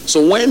understand?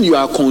 So when you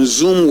are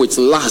consumed with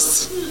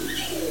lust,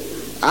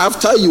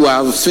 after you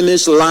have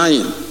finished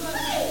lying,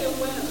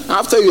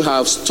 after you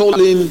have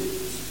stolen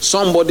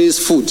somebody's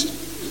food,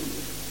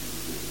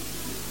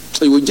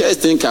 you will just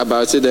think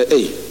about it that,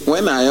 hey,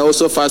 when I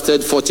also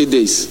fasted 40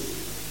 days,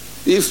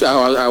 if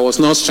I was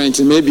not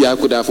strengthened, maybe I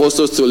could have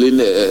also stolen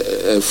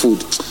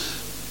food.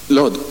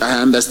 Lord,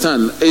 I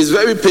understand. It's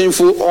very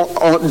painful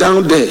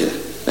down there,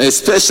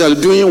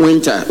 especially during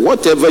winter.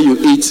 Whatever you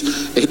eat,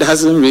 it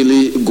doesn't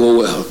really go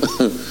well.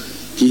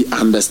 He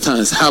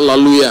understands.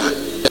 Hallelujah.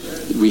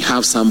 We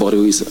have somebody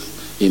who is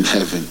in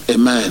heaven.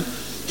 Amen.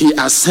 He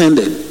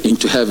ascended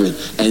into heaven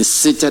and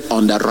seated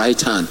on the right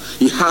hand.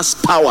 He has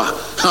power.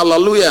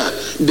 Hallelujah.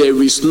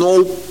 There is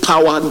no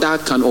power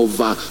that can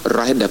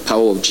override the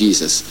power of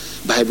Jesus.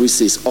 Bible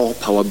says all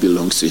power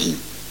belongs to him.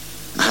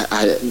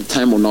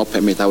 Time will not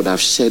permit. I would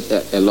have shared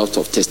a lot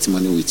of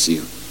testimony with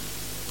you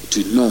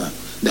to know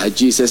that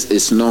Jesus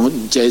is not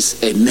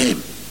just a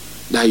name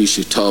that you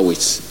should toy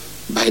with.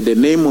 By the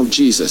name of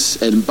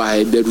Jesus and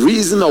by the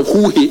reason of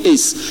who he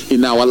is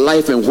in our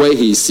life and where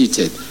he is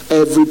seated,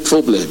 every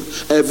problem,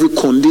 every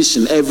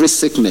condition, every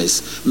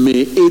sickness,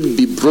 may it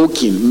be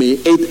broken. May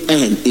it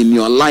end in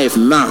your life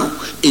now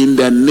in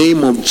the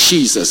name of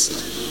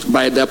Jesus.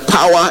 By the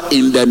power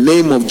in the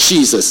name of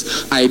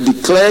Jesus, I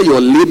declare your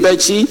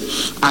liberty.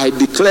 I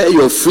declare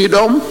your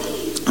freedom.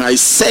 I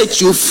set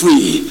you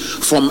free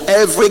from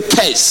every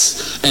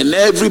curse and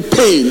every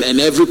pain and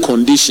every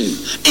condition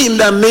in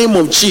the name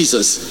of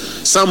Jesus.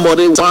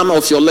 Somebody, one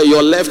of your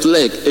left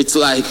leg,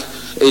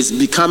 it's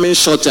becoming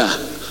shorter.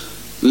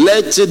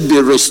 Let it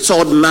be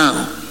restored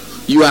now.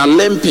 You are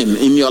limping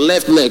in your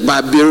left leg,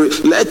 but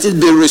let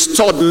it be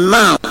restored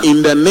now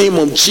in the name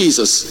of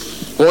Jesus.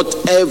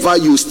 Whatever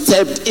you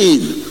stepped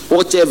in,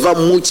 whatever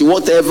muti,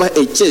 whatever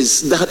it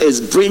is that is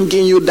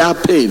bringing you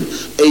that pain,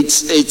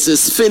 it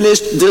is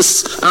finished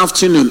this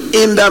afternoon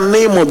in the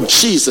name of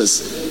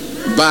Jesus.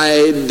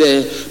 By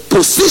the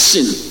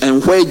position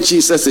and where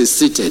Jesus is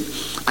seated,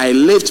 I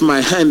lift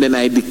my hand and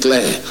I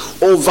declare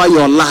over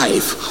your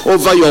life,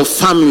 over your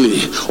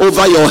family,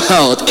 over your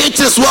health, it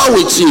is well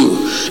with you.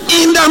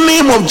 In the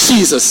name of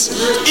Jesus.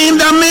 In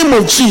the name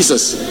of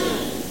Jesus.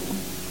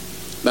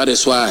 That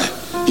is why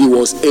he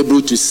was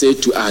able to say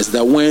to us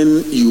that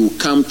when you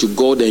come to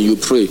God and you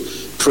pray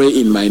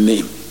in my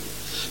name.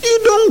 You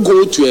don't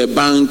go to a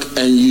bank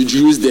and you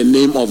use the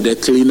name of the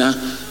cleaner.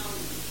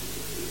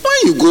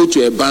 When you go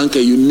to a bank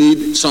and you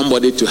need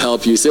somebody to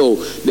help you, say, oh,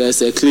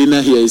 there's a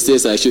cleaner here, he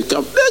says I should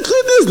come. The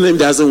cleaner's name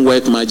doesn't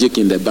work magic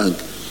in the bank.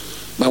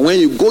 But when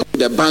you go to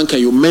the bank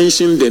and you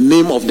mention the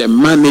name of the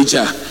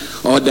manager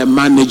or the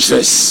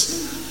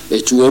manageress,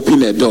 it will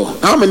open a door.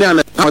 How many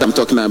understand what I'm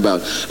talking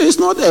about? It's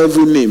not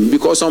every name,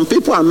 because some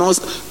people are not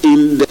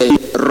in the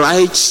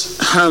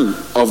right hand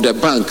of the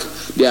bank.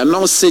 They are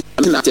not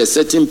sitting at a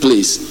certain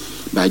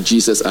place. But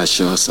Jesus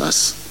assures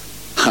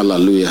us,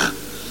 hallelujah,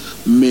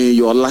 may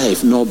your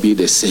life not be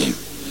the same.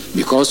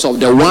 Because of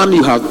the one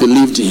you have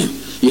believed in,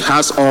 he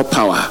has all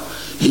power.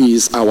 He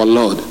is our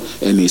Lord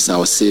and he is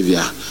our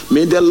Savior.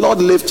 May the Lord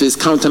lift his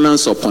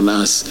countenance upon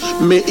us.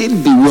 May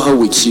it be well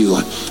with you.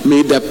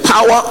 May the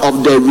power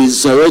of the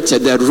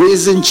resurrected, the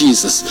risen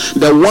Jesus,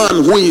 the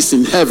one who is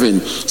in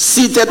heaven,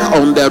 seated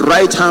on the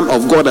right hand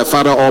of God the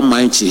Father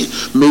Almighty,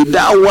 may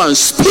that one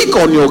speak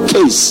on your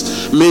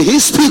case. May he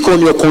speak on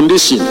your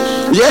condition.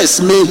 Yes,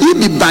 may he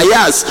be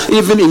biased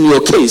even in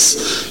your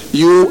case.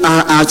 You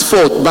are at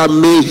fault, but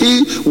may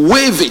he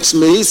waive it.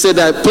 May he say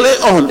that play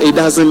on, it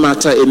doesn't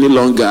matter any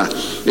longer.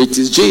 It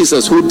is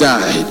Jesus who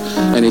died,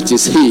 and it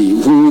is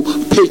he who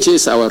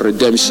purchased our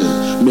redemption.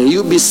 May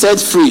you be set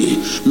free.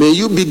 May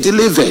you be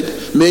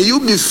delivered. May you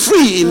be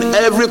free in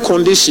every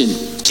condition.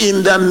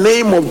 In the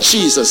name of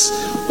Jesus,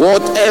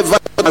 whatever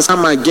has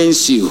come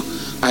against you,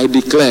 I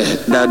declare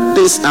that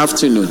this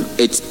afternoon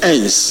it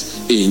ends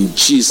in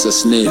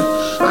Jesus' name.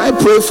 I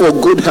pray for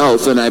good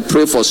health, and I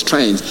pray for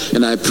strength,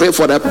 and I pray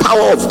for the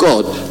power of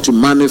God to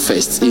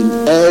manifest in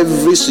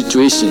every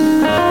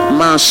situation.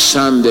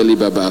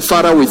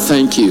 Father, we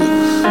thank you.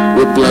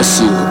 We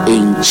bless you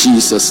in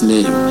Jesus'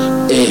 name.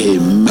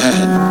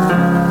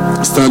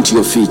 Amen. Stand to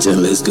your feet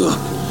and let's go.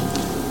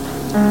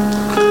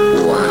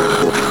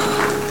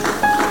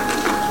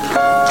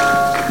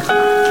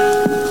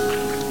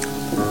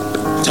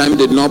 Time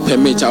did not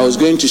permit. I was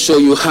going to show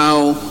you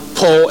how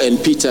Paul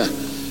and Peter,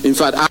 in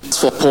fact, as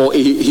for Paul,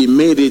 he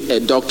made it a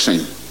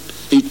doctrine.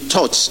 He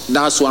taught.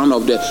 That's one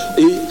of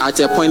at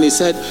a point he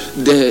said,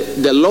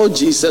 the Lord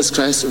Jesus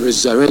Christ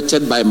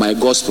resurrected by my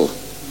gospel.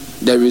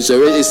 The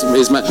resurrection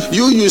is my.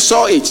 You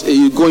saw it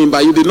going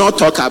by. You did not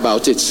talk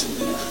about it.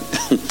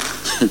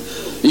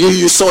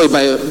 you saw it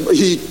by.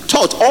 He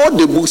taught all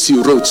the books he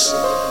wrote.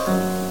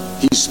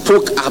 He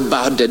spoke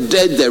about the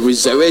death, the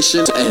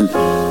resurrection, and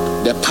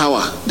the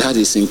power that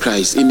is in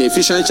Christ. In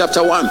Ephesians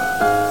chapter 1,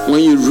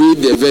 when you read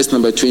the verse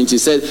number 20, it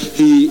said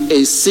he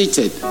is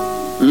seated.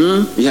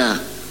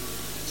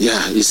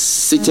 He's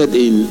seated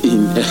in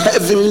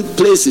heavenly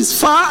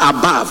places, far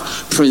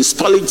above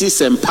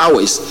principalities and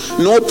powers.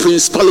 No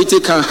principality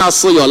can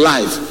hassle your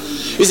life.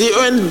 You see,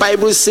 when the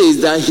Bible says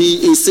that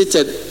he is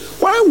seated,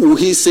 why would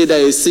he say that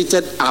he is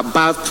seated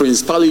above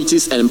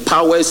principalities and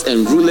powers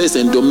and rulers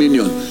and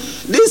dominion?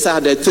 These are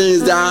the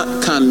things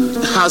that can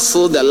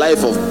hassle the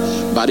life of.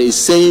 But he's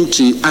saying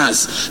to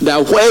us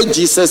that where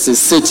Jesus is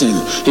sitting,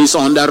 he's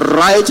on the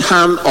right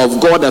hand of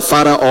God the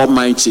Father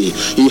Almighty.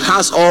 He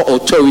has all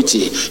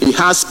authority. He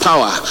has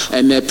power,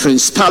 and a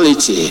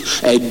principality,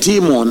 a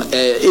demon,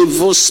 an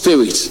evil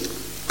spirit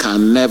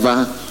can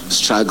never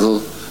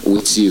struggle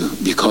with you,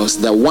 because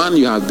the one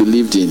you have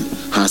believed in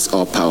has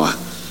all power.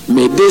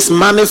 May this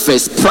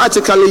manifest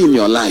practically in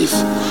your life.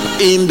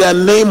 In the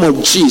name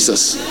of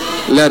Jesus,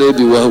 let it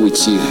be well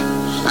with you.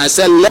 I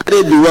said, let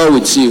it be well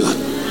with you.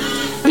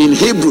 In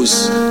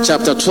Hebrews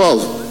chapter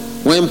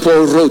 12, when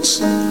Paul wrote,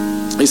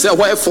 he said,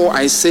 wherefore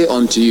I say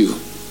unto you,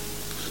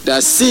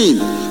 that seeing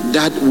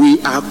that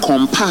we are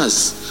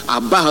compassed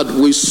about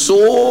with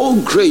so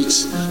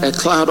great a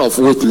cloud of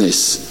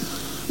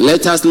witness,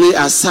 let us lay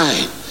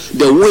aside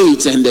the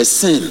weight and the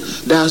sin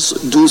that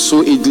do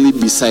so easily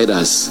beside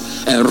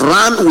us, and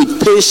run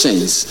with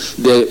patience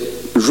the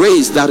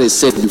race that is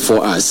set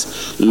before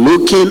us,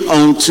 looking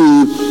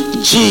unto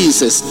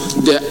Jesus,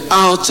 the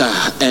author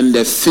and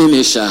the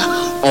finisher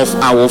of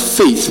our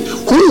faith,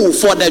 who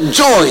for the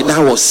joy that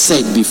was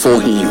set before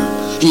him,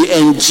 he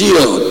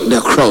endured the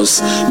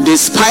cross,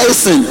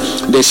 despising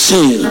the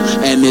shame,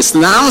 and is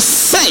now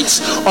set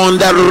on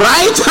the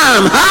right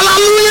hand,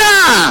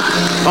 hallelujah,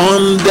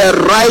 on the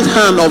right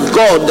hand of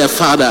God the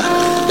Father.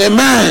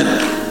 Amen.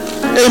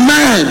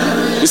 Amen.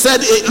 He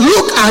said,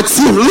 look at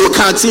him, look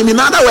at him. In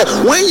other words,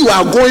 when you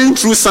are going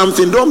through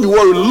something, don't be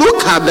worried.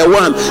 Look at the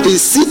one.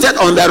 He's seated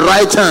on the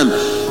right hand.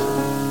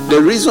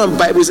 The reason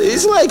Bible says,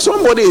 it's like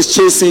somebody is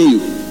chasing you.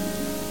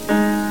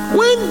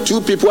 When two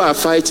people are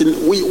fighting,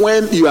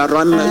 when you are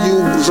running, you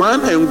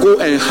run and go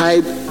and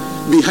hide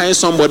behind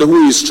somebody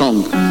who is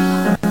strong.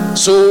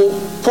 So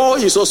Paul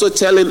is also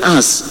telling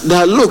us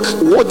that, look,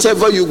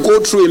 whatever you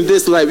go through in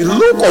this life,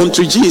 look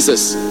unto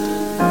Jesus.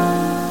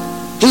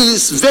 He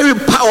is very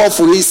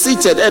powerful. He's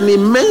seated, and he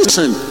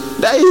mentioned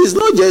that he is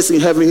not just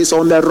in heaven, he's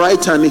on the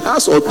right hand. He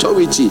has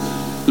authority.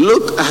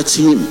 Look at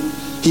him.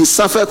 He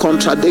suffered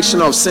contradiction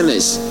of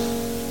sinners,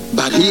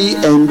 but he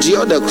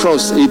endured the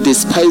cross. He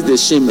despised the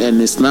shame,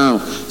 and is now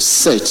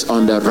set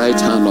on the right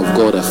hand of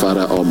God the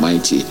Father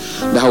Almighty.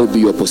 That will be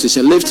your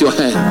position. Lift your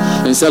hand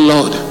and say,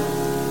 Lord,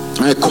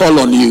 I call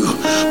on you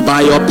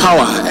by your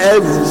power.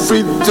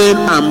 Everything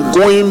I'm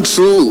going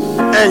through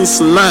ends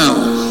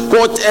now.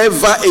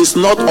 Whatever is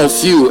not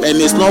of you and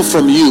is not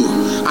from you,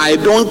 I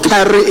don't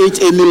carry it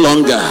any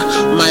longer.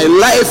 My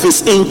life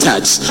is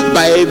intact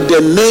by the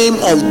name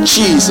of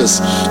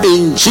Jesus.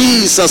 In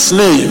Jesus'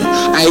 name,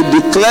 I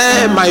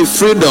declare my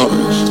freedom.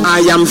 I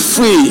am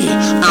free.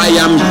 I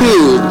am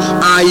healed.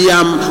 I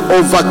am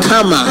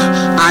overcomer.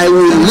 I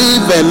will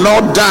live and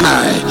not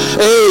die.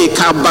 Hey,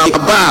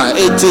 Kababa,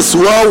 it is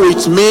well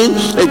with me.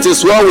 It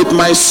is well with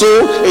my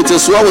soul. It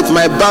is well with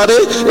my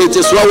body. It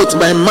is well with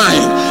my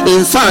mind.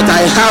 In fact,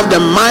 I have the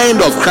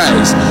mind of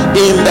Christ.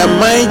 In the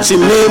mighty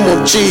name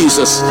of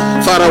Jesus.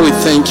 Father, we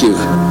thank you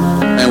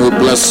and we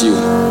bless you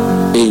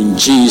in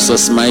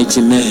Jesus'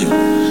 mighty name.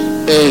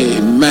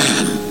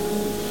 Amen.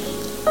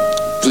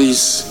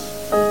 Please,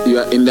 you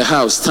are in the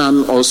house,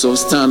 stand also.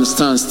 Stand.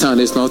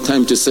 It's not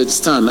time to sit.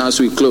 Stand as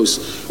we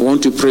close. We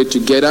want to pray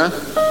together.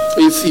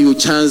 If you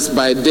chance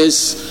by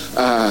this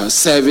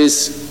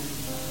service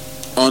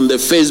on the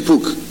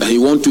Facebook that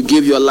you want to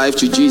give your life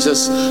to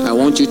Jesus, I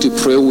want you to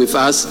pray with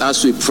us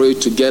as we pray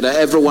together.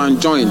 Everyone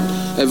join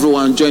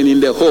in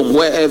the home,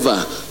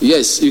 wherever.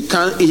 Yes, you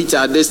can't eat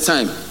at this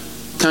time.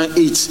 Can't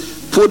eat.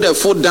 Put the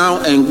foot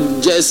down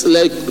and just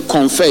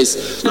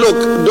confess. Look,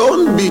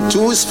 don't be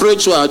too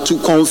spiritual to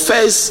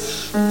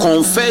confess.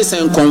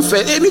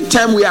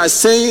 Anytime we are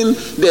saying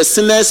the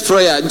sinner's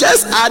prayer,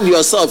 just add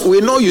yourself.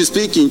 We know you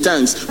speak in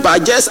tongues,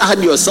 but just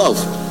add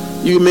yourself.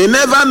 You may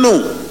never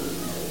know.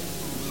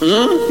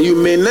 You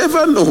may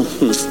never know.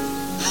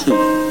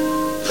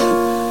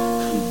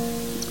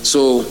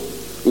 So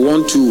we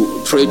want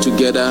to pray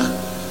together.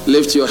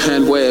 Lift your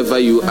hand wherever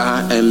you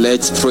are and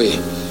let's pray.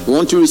 You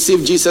want to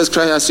receive Jesus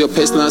Christ as your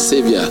personal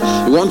Savior.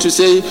 You want to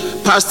say,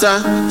 Pastor,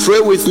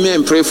 pray with me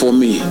and pray for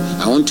me.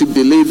 I want to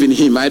believe in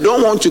Him. I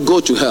don't want to go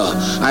to hell.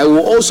 I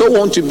will also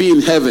want to be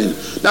in heaven.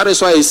 That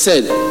is why He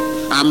said,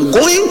 I'm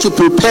going to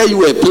prepare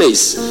you a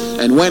place.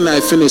 And when I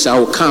finish, I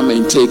will come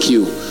and take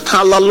you.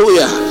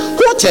 Hallelujah.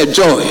 What a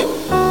joy.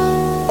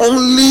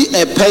 Only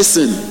a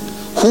person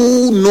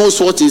who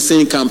knows what he's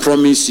saying can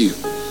promise you.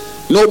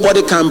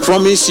 Nobody can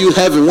promise you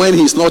heaven when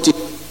he's not.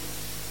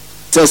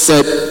 Just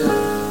said,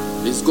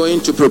 He's going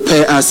to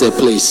prepare us a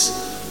place.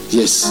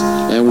 Yes.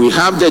 And we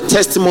have the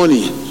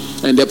testimony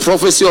and the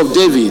prophecy of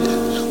David.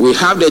 We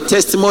have the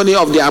testimony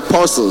of the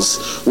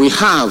apostles. We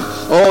have,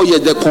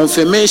 the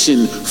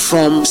confirmation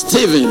from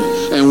Stephen.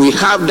 And we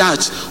have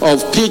that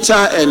of Peter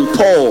and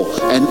Paul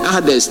and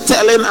others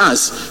telling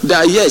us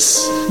that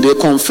yes, they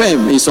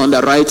confirm He's on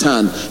the right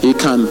hand. He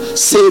can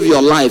save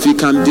your life. He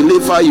can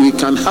deliver you. He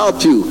can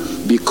help you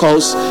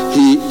because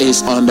He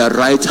is on the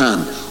right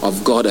hand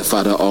of God the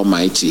Father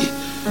Almighty.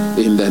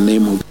 In the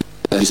name of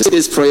Jesus. Say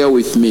this prayer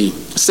with me.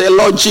 Say,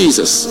 Lord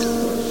Jesus,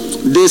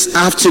 this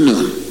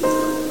afternoon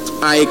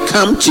I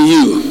come to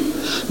you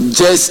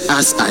just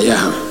as I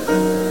am.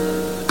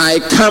 I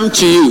come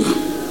to you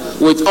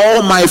with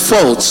all my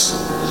faults,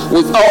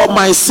 with all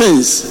my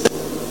sins,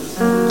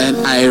 and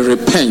I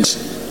repent.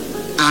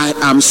 I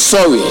am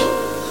sorry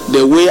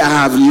the way I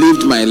have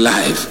lived my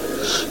life.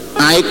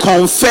 I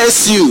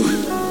confess you,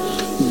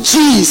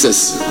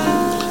 Jesus,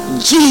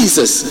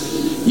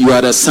 you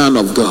are the Son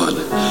of God.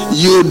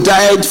 You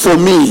died for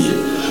me.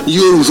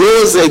 You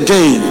rose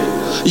again.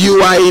 You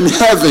are in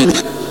heaven,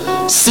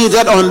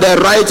 seated on the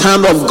right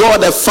hand of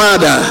God the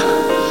Father.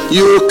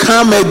 You will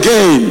come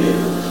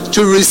again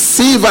to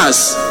receive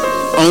us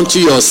unto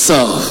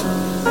yourself.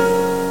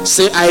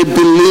 Say, I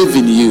believe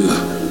in you.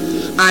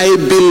 I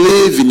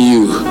believe in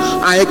you.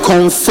 I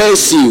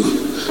confess you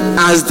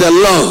as the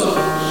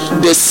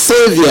Lord, the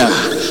Savior,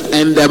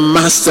 and the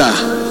Master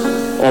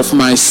of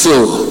my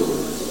soul.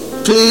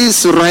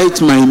 Please write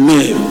my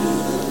name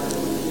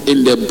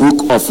in the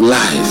book of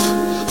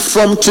life.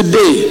 From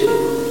today,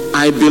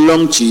 I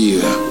belong to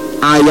you.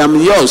 I am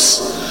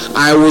yours.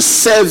 I will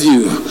serve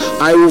you.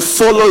 I will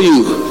follow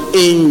you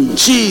in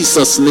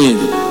Jesus' name.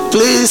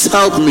 Please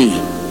help me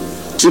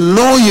to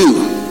know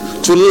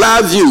you, to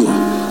love you,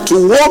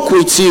 to walk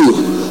with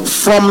you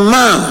from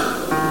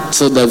now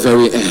to the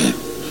very end.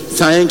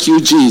 Thank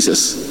you,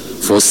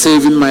 Jesus, for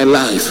saving my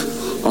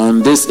life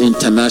on this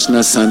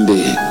International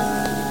Sunday.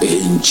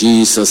 In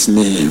Jesus'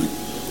 name,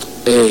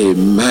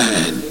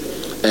 amen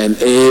and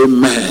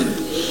amen.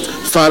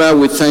 Father,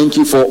 we thank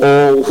you for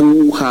all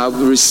who have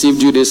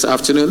received you this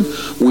afternoon.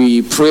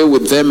 We pray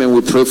with them and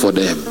we pray for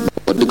them.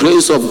 But the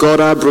grace of God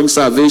that brings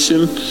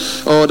salvation,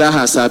 all that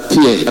has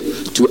appeared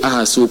to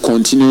us will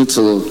continue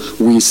till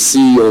we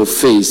see your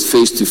face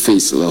to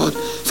face, Lord.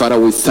 Father,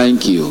 we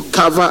thank you.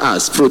 Cover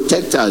us,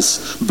 protect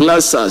us,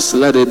 bless us,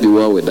 let it be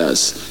well with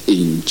us.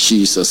 In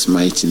Jesus'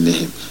 mighty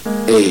name,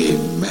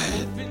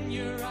 amen.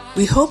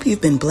 We hope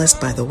you've been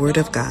blessed by the Word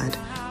of God.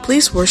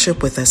 Please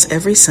worship with us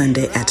every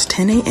Sunday at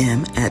 10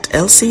 a.m. at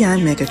LCI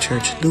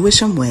Megachurch,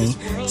 Lewisham Way,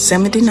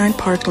 79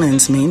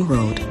 Parklands Main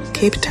Road,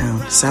 Cape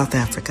Town, South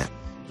Africa.